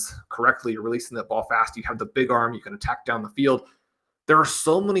defense correctly, you're releasing that ball fast, you have the big arm, you can attack down the field. There are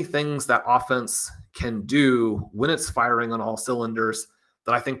so many things that offense can do when it's firing on all cylinders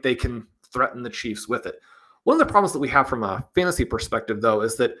that I think they can threaten the Chiefs with it. One of the problems that we have from a fantasy perspective, though,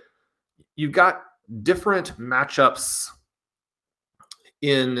 is that you've got different matchups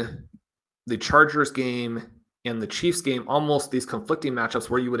in the Chargers game and the Chiefs game, almost these conflicting matchups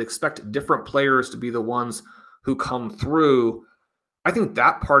where you would expect different players to be the ones who come through. I think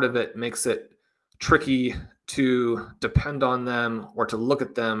that part of it makes it tricky to depend on them or to look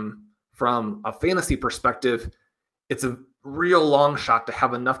at them from a fantasy perspective. It's a real long shot to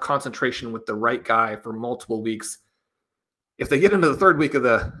have enough concentration with the right guy for multiple weeks. If they get into the third week of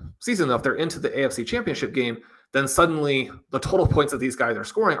the season, though, if they're into the AFC Championship game, then suddenly the total points that these guys are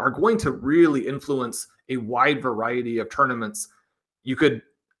scoring are going to really influence a wide variety of tournaments. You could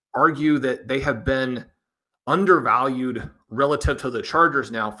argue that they have been undervalued relative to the Chargers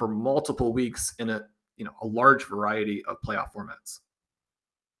now for multiple weeks in a large variety of playoff formats.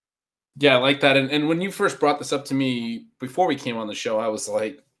 Yeah, I like that. And when you first brought this up to me before we came on the show, I was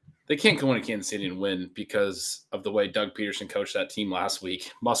like, they can't go into Kansas City and win because of the way Doug Peterson coached that team last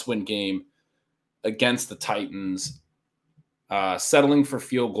week. Must-win game against the Titans, settling for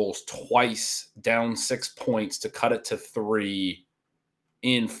field goals twice, down 6 points to cut it to 3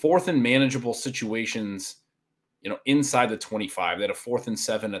 in fourth and manageable situations, inside the 25. They had a 4th and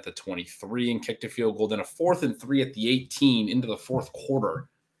 7 at the 23 and kicked a field goal, then a 4th and 3 at the 18 into the fourth quarter,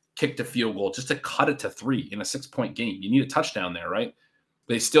 kicked a field goal just to cut it to 3 in a 6-point game. You need a touchdown there, right?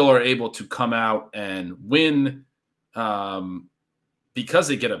 They still are able to come out and win because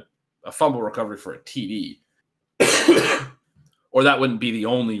they get a fumble recovery for a TD. Or that wouldn't be the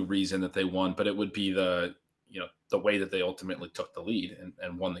only reason that they won, but it would be the way that they ultimately took the lead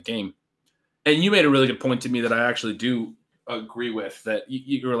and won the game. And you made a really good point to me that I actually do agree with, that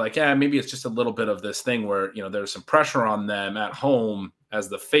you were like, maybe it's just a little bit of this thing where, there's some pressure on them at home as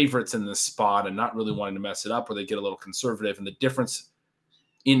the favorites in this spot and not really wanting to mess it up, where they get a little conservative. And the difference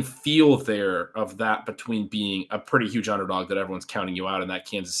in feel there of that between being a pretty huge underdog that everyone's counting you out in that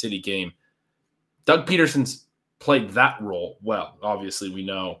Kansas City game. Doug Peterson's played that role well. Obviously, we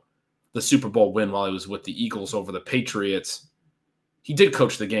know the Super Bowl win while he was with the Eagles over the Patriots. He did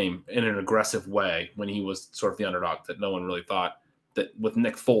coach the game in an aggressive way when he was sort of the underdog, that no one really thought that with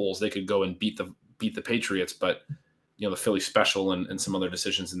Nick Foles they could go and beat the Patriots. But the Philly special and some other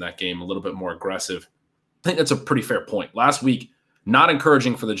decisions in that game, a little bit more aggressive. I think that's a pretty fair point. Last week, not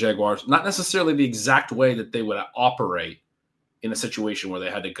encouraging for the Jaguars, not necessarily the exact way that they would operate in a situation where they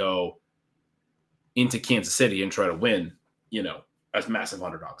had to go into Kansas City and try to win, as massive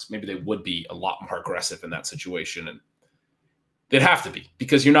underdogs. Maybe they would be a lot more aggressive in that situation. And they'd have to be,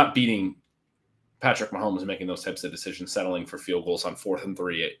 because you're not beating Patrick Mahomes making those types of decisions, settling for field goals on 4th and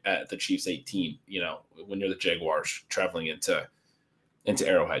 3 at the Chiefs 18. When you're the Jaguars traveling into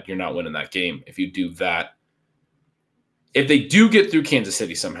Arrowhead, you're not winning that game if you do that. If they do get through Kansas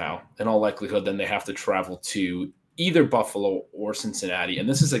City somehow, in all likelihood, then they have to travel to either Buffalo or Cincinnati. And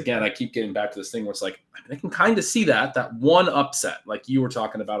this is, again, I keep getting back to this thing where it's like, I can kind of see that one upset, like you were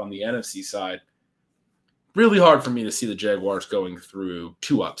talking about on the NFC side. Really hard for me to see the Jaguars going through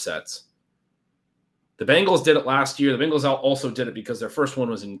 2 upsets. The Bengals did it last year. The Bengals also did it because their first one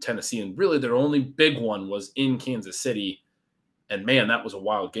was in Tennessee, and really their only big one was in Kansas City. And man, that was a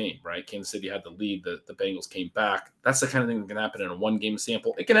wild game, right? Kansas City had the lead. The Bengals came back. That's the kind of thing that can happen in a 1-game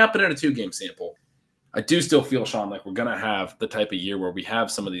sample. It can happen in a 2-game sample. I do still feel, Sean, like we're going to have the type of year where we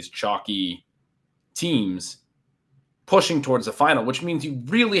have some of these chalky teams pushing towards the final, which means you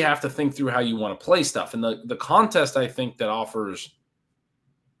really have to think through how you want to play stuff. And the contest, I think, that offers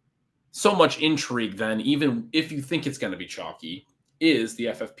so much intrigue then, even if you think it's going to be chalky, is the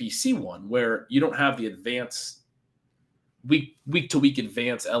FFPC one, where you don't have the advance week-to-week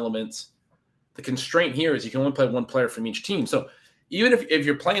advance elements. The constraint here is you can only play one player from each team. So even if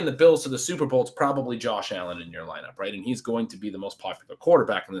you're playing the Bills to the Super Bowl, it's probably Josh Allen in your lineup, right? And he's going to be the most popular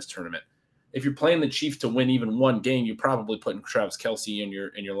quarterback in this tournament. If you're playing the Chiefs to win even one game, you're probably putting Travis Kelce in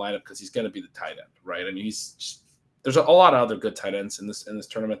your lineup because he's going to be the tight end, right? I mean, there's a lot of other good tight ends in this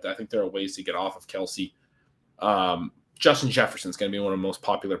tournament. I think there are ways to get off of Kelce. Justin Jefferson's going to be one of the most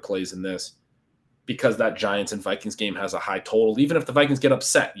popular plays in this, because that Giants and Vikings game has a high total. Even if the Vikings get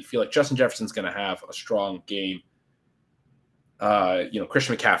upset, you feel like Justin Jefferson's going to have a strong game.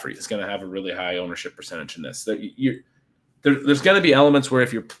 Christian McCaffrey is going to have a really high ownership percentage in this. There's going to be elements where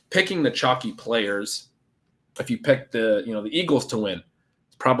if you're picking the chalky players, if you pick the Eagles to win,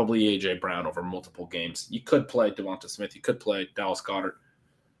 it's probably A.J. Brown over multiple games. You could play Devonta Smith. You could play Dallas Goedert.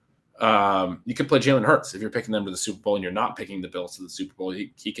 You could play Jalen Hurts if you're picking them to the Super Bowl and you're not picking the Bills to the Super Bowl.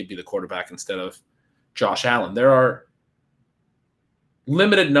 He could be the quarterback instead of Josh Allen. There are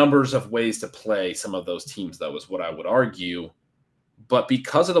limited numbers of ways to play some of those teams, though, is what I would argue. But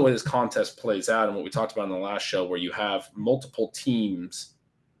because of the way this contest plays out and what we talked about in the last show, where you have multiple teams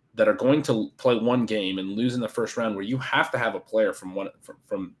that are going to play one game and lose in the first round, where you have to have a player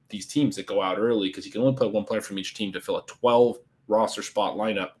from these teams that go out early, because you can only play one player from each team to fill a 12 roster spot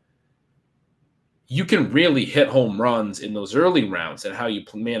lineup. you can really hit home runs in those early rounds and how you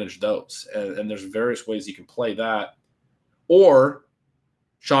manage those. And there's various ways you can play that. Or,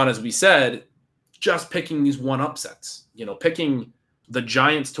 Sean, as we said, just picking these one upsets. Picking the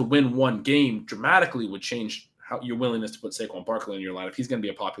Giants to win one game dramatically would change how your willingness to put Saquon Barkley in your lineup. He's going to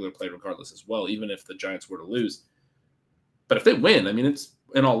be a popular play regardless as well, even if the Giants were to lose. But if they win, it's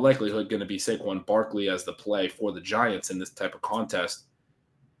in all likelihood going to be Saquon Barkley as the play for the Giants in this type of contest.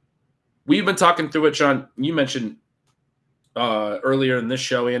 We've been talking through it, Sean. You mentioned earlier in this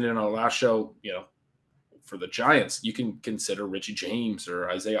show and in our last show, for the Giants, you can consider Richie James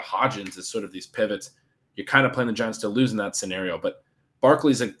or Isaiah Hodgins as sort of these pivots. You're kind of playing the Giants to lose in that scenario. But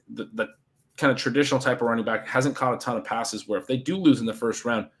Barkley's the kind of traditional type of running back, hasn't caught a ton of passes where if they do lose in the first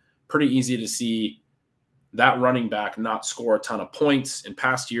round, pretty easy to see that running back not score a ton of points. In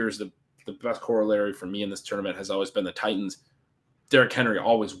past years, the best corollary for me in this tournament has always been the Titans. Derrick Henry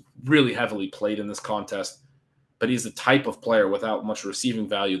always really heavily played in this contest, but he's the type of player without much receiving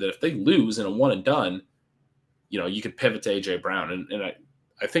value that if they lose in a one and done, you could pivot to A.J. Brown. And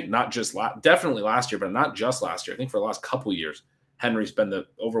I think not just definitely last year, but not just last year. I think for the last couple of years, Henry's been the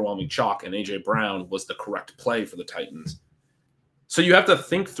overwhelming chalk, and A.J. Brown was the correct play for the Titans. So you have to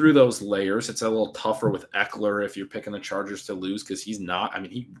think through those layers. It's a little tougher with Eckler if you're picking the Chargers to lose because he's not.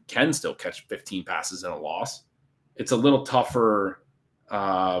 He can still catch 15 passes in a loss. It's a little tougher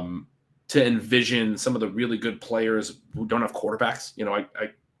to envision some of the really good players who don't have quarterbacks. I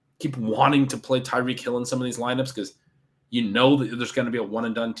keep wanting to play Tyreek Hill in some of these lineups because that there's going to be a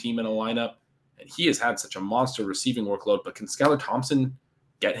one-and-done team in a lineup, and he has had such a monster receiving workload. But can Skylar Thompson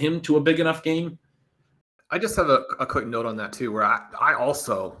get him to a big enough game? I just have a quick note on that too, where I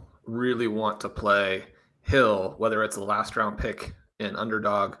also really want to play Hill, whether it's the last round pick in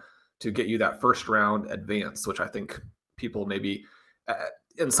Underdog to get you that first round advance, which I think people maybe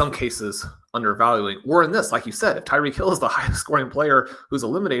in some cases undervaluing. Or in this, like you said, if Tyreek Hill is the highest scoring player who's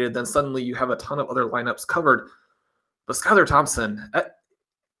eliminated, then suddenly you have a ton of other lineups covered. But Skylar Thompson,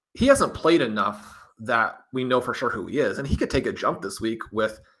 he hasn't played enough that we know for sure who he is. And he could take a jump this week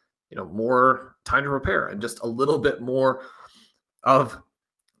with more time to prepare and just a little bit more of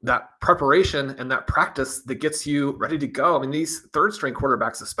that preparation and that practice that gets you ready to go. These third string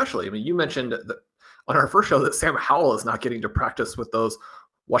quarterbacks, especially, you mentioned that on our first show that Sam Howell is not getting to practice with those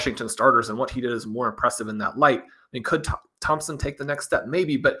Washington starters, and what he did is more impressive in that light. Could Thompson take the next step?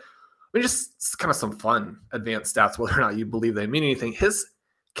 Maybe, but just kind of some fun advanced stats, whether or not you believe they mean anything. His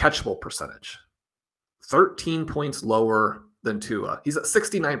catchable percentage, 13 points lower than Tua. He's at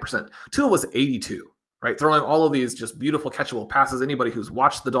 69%. Tua was 82, right? Throwing all of these just beautiful catchable passes. Anybody who's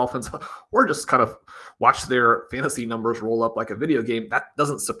watched the Dolphins or just kind of watched their fantasy numbers roll up like a video game, that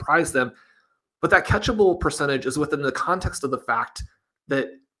doesn't surprise them. But that catchable percentage is within the context of the fact that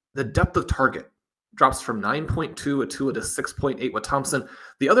the depth of target drops from 9.2 with Tua to 6.8 with Thompson.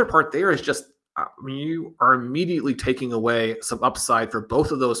 The other part there is just you are immediately taking away some upside for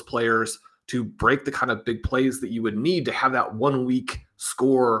both of those players to break the kind of big plays that you would need to have that 1 week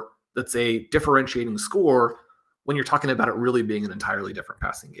score that's a differentiating score when you're talking about it really being an entirely different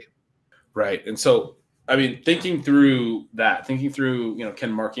passing game. Right. And so, thinking through,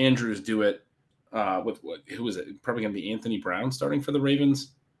 can Mark Andrews do it who is it? Probably going to be Anthony Brown starting for the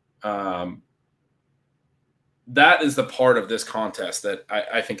Ravens. That is the part of this contest that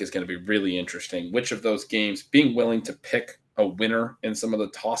I think is going to be really interesting. Which of those games, being willing to pick a winner in some of the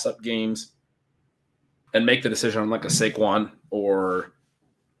toss-up games and make the decision on like a Saquon or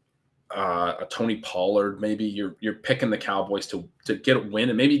a Tony Pollard, maybe you're picking the Cowboys to get a win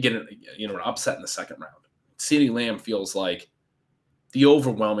and maybe get an upset in the second round. CeeDee Lamb feels like the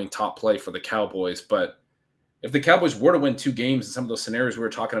overwhelming top play for the Cowboys, but if the Cowboys were to win 2 games in some of those scenarios we were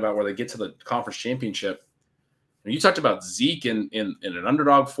talking about where they get to the conference championship, you talked about Zeke in an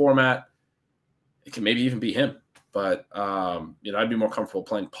underdog format, it can maybe even be him. But, I'd be more comfortable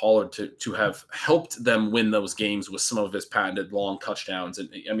playing Pollard to have helped them win those games with some of his patented long touchdowns. And,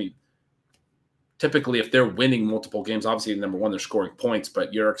 typically if they're winning multiple games, obviously, number one, they're scoring points,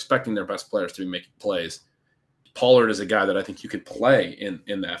 but you're expecting their best players to be making plays. Pollard is a guy that I think you could play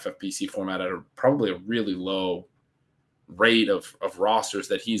in the FFPC format at probably a really low rate of rosters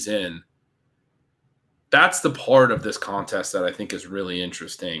that he's in. That's the part of this contest that I think is really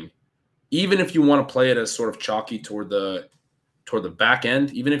interesting. Even if you want to play it as sort of chalky toward the back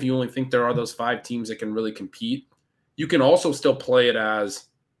end, even if you only think there are those 5 teams that can really compete, you can also still play it as,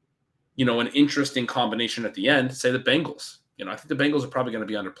 an interesting combination at the end. Say the Bengals. I think the Bengals are probably going to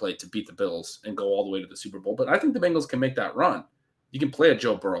be underplayed to beat the Bills and go all the way to the Super Bowl, but I think the Bengals can make that run. You can play a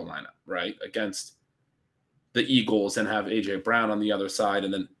Joe Burrow lineup, right, against the Eagles and have A.J. Brown on the other side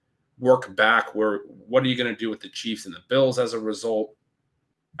and then work back what are you going to do with the Chiefs and the Bills as a result?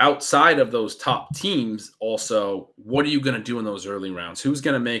 Outside of those top teams, also, what are you going to do in those early rounds? Who's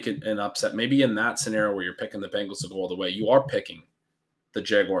going to make it an upset? Maybe in that scenario where you're picking the Bengals to go all the way, you are picking the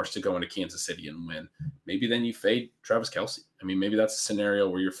Jaguars to go into Kansas City and win. Maybe then you fade Travis Kelce. I mean, maybe that's a scenario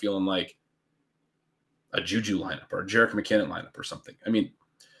where you're feeling like a Juju lineup or a Jerick McKinnon lineup or something. I mean,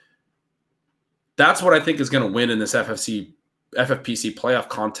 that's what I think is going to win in this FFPC playoff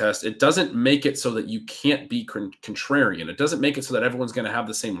contest. It doesn't make it so that you can't be contrarian. It doesn't make it so that everyone's going to have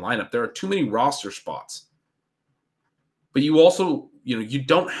the same lineup. There are too many roster spots. But you also, you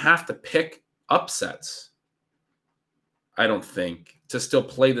don't have to pick upsets, I don't think, to still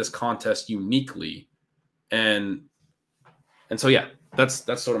play this contest uniquely. And so, yeah, that's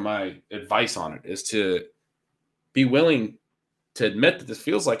sort of my advice on it, is to be willing to admit that this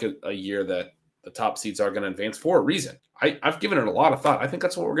feels like a year that the top seeds are going to advance for a reason. I've given it a lot of thought. I think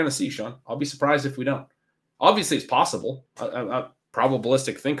that's what we're going to see, Sean. I'll be surprised if we don't. Obviously, it's possible. I'm a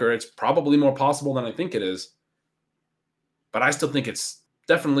probabilistic thinker. It's probably more possible than I think it is. But I still think it's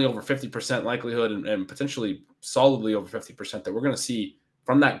definitely over 50% likelihood and potentially solidly over 50% that we're going to see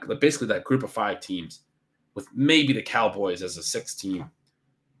from that, basically that group of 5 teams, with maybe the Cowboys as a 6th team,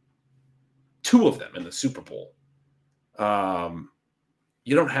 2 of them in the Super Bowl.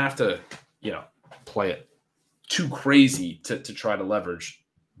 You don't have to, play it too crazy to try to leverage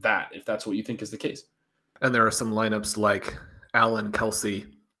that, if that's what you think is the case. And there are some lineups like Allen, Kelce,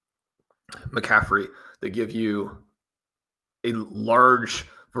 McCaffrey that give you a large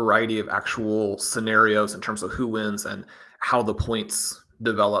variety of actual scenarios in terms of who wins and how the points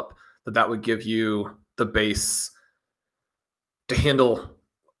develop, that would give you the base to handle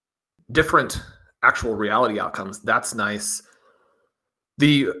different actual reality outcomes. That's nice.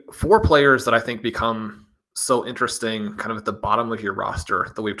 The 4 players that I think become so interesting kind of at the bottom of your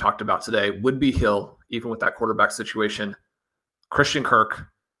roster that we've talked about today would be Hill, even with that quarterback situation, Christian Kirk,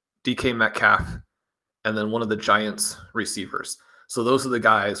 DK Metcalf, and then one of the Giants receivers. So those are the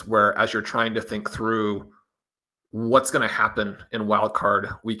guys where, as you're trying to think through what's going to happen in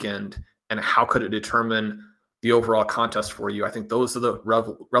wildcard weekend and how could it determine the overall contest for you, I think those are the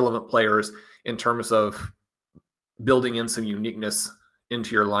relevant players in terms of building in some uniqueness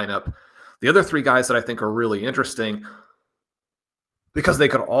into your lineup. The other 3 guys that I think are really interesting, because they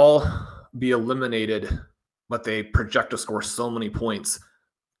could all be eliminated, but they project to score so many points.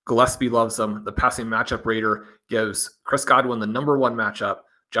 Gillespie loves them. The passing matchup rater gives Chris Godwin the number 1 matchup,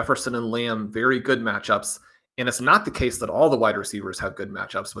 Jefferson and Lamb very good matchups. And it's not the case that all the wide receivers have good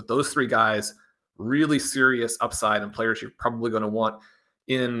matchups, but those 3 guys, really serious upside and players you're probably going to want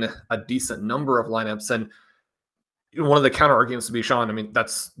in a decent number of lineups. And one of the counter arguments to be, Sean, I mean,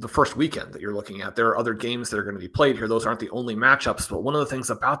 that's the first weekend that you're looking at. There are other games that are going to be played here. Those aren't the only matchups. But one of the things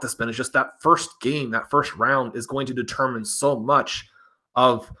about this, Ben, is just that first game, that first round is going to determine so much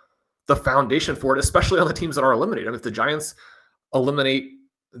of the foundation for it, especially on the teams that are eliminated. I mean, if the Giants eliminate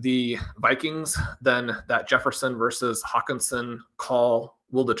the Vikings, then that Jefferson versus Hawkinson call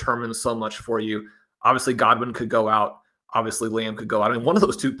will determine so much for you. Obviously, Godwin could go out. Obviously, Lamb could go out. I mean, one of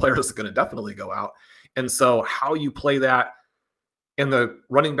those 2 players is going to definitely go out. And so how you play that and the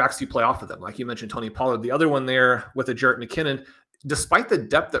running backs you play off of them, like you mentioned, Tony Pollard, the other one there with a Jerick McKinnon, despite the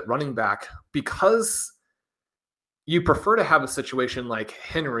depth at running back, because you prefer to have a situation like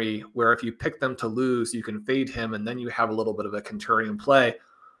Henry, where if you pick them to lose, you can fade him, and then you have a little bit of a contrarian play.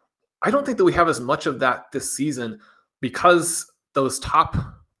 I don't think that we have as much of that this season, because those top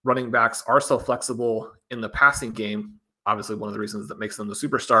running backs are so flexible in the passing game. Obviously, one of the reasons that makes them the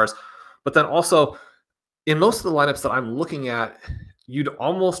superstars. But then also, in most of the lineups that I'm looking at, you'd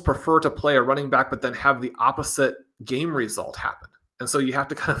almost prefer to play a running back, but then have the opposite game result happen. And so you have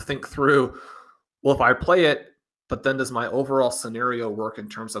to kind of think through, well, if I play it, but then does my overall scenario work in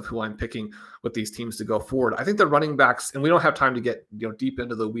terms of who I'm picking with these teams to go forward? I think the running backs, and we don't have time to get deep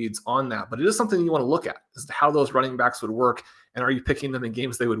into the weeds on that, but it is something you want to look at, is how those running backs would work. And are you picking them in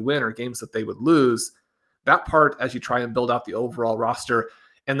games they would win or games that they would lose? That part, as you try and build out the overall roster,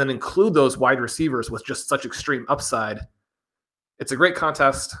 and then include those wide receivers with just such extreme upside. It's a great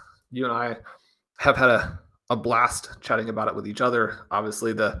contest. You and I have had a blast chatting about it with each other.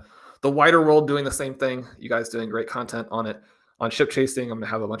 Obviously, the wider world doing the same thing. You guys doing great content on it. On Ship Chasing, I'm going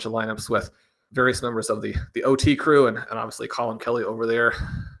to have a bunch of lineups with various members of the OT crew and obviously Colin Kelly over there.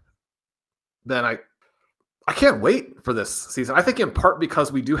 Then I can't wait for this season. I think in part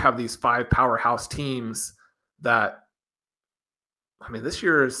because we do have these 5 powerhouse teams that, I mean, this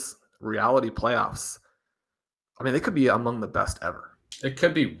year's reality playoffs, I mean, they could be among the best ever. It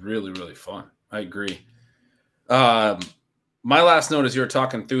could be really, really fun. I agree. My last note, as you were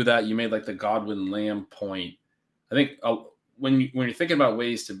talking through that, you made like the Godwin Lamb point. I think when you're thinking about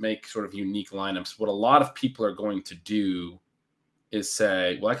ways to make sort of unique lineups, what a lot of people are going to do is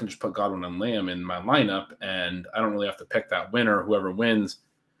say, well, I can just put Godwin and Lamb in my lineup, and I don't really have to pick that winner, whoever wins.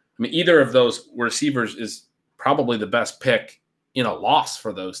 I mean, either of those receivers is probably the best pick in a loss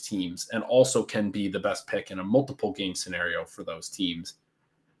for those teams, and also can be the best pick in a multiple game scenario for those teams.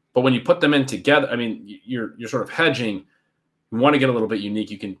 But when you put them in together, I mean, you're sort of hedging. You want to get a little bit unique.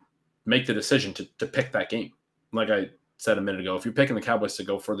 You can make the decision to pick that game. Like I said a minute ago, if you're picking the Cowboys to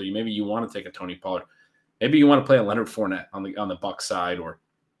go further, maybe you want to take a Tony Pollard. Maybe you want to play a Leonard Fournette on the Bucs side, or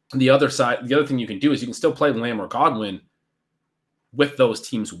the other side. The other thing you can do is you can still play Lamb or Godwin with those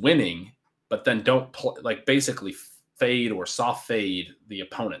teams winning, but then don't basically fade or soft fade the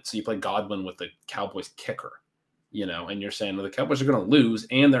opponent. So you play Godwin with the Cowboys kicker, and you're saying, well, the Cowboys are going to lose,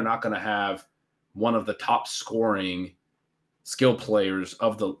 and they're not going to have one of the top scoring skill players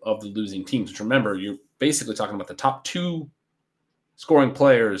of the losing teams. Which, remember, you're basically talking about the top 2 scoring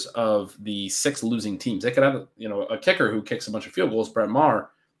players of the 6 losing teams. They could have, a kicker who kicks a bunch of field goals, Brett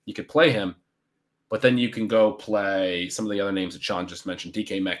Maher. You could play him, but then you can go play some of the other names that Sean just mentioned,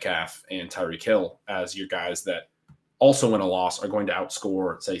 DK Metcalf and Tyreek Hill, as your guys that also in a loss are going to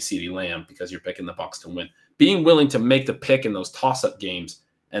outscore, say, CeeDee Lamb, because you're picking the Bucs to win. Being willing to make the pick in those toss-up games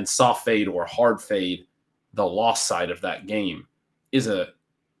and soft fade or hard fade the loss side of that game is a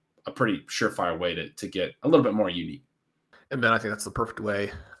pretty surefire way to get a little bit more unique. And Ben, I think that's the perfect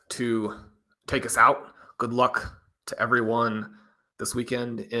way to take us out. Good luck to everyone this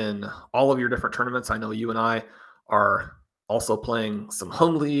weekend in all of your different tournaments. I know you and I are also playing some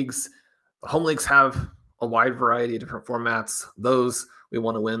home leagues. The home leagues have a wide variety of different formats. Those we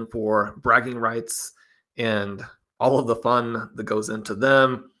want to win for bragging rights and all of the fun that goes into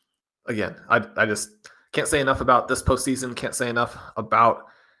them. Again, I just can't say enough about this postseason. Can't say enough about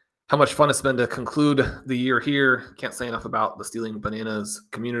how much fun it's been to conclude the year here. Can't say enough about the Stealing Bananas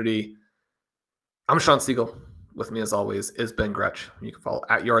community. I'm Sean Siegel. With me, as always, is Ben Gretsch. You can follow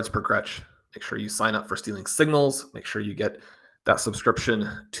at YardsPerGretsch. Make sure you sign up for Stealing Signals. Make sure you get that subscription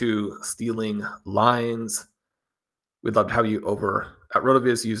to Stealing Lines. We'd love to have you over at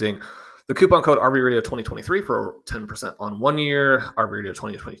RotoViz using the coupon code RVRadio2023 for 10% on 1 year,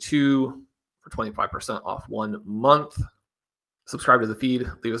 RVRadio2022 for 25% off 1 month. Subscribe to the feed,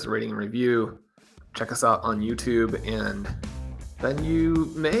 leave us a rating and review, check us out on YouTube, and then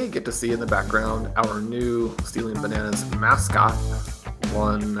you may get to see in the background our new Stealing Bananas mascot,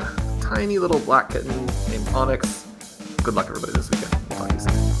 one tiny little black kitten named Onyx. Good luck, everybody, this weekend. We'll talk to you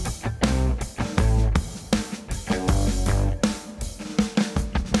soon.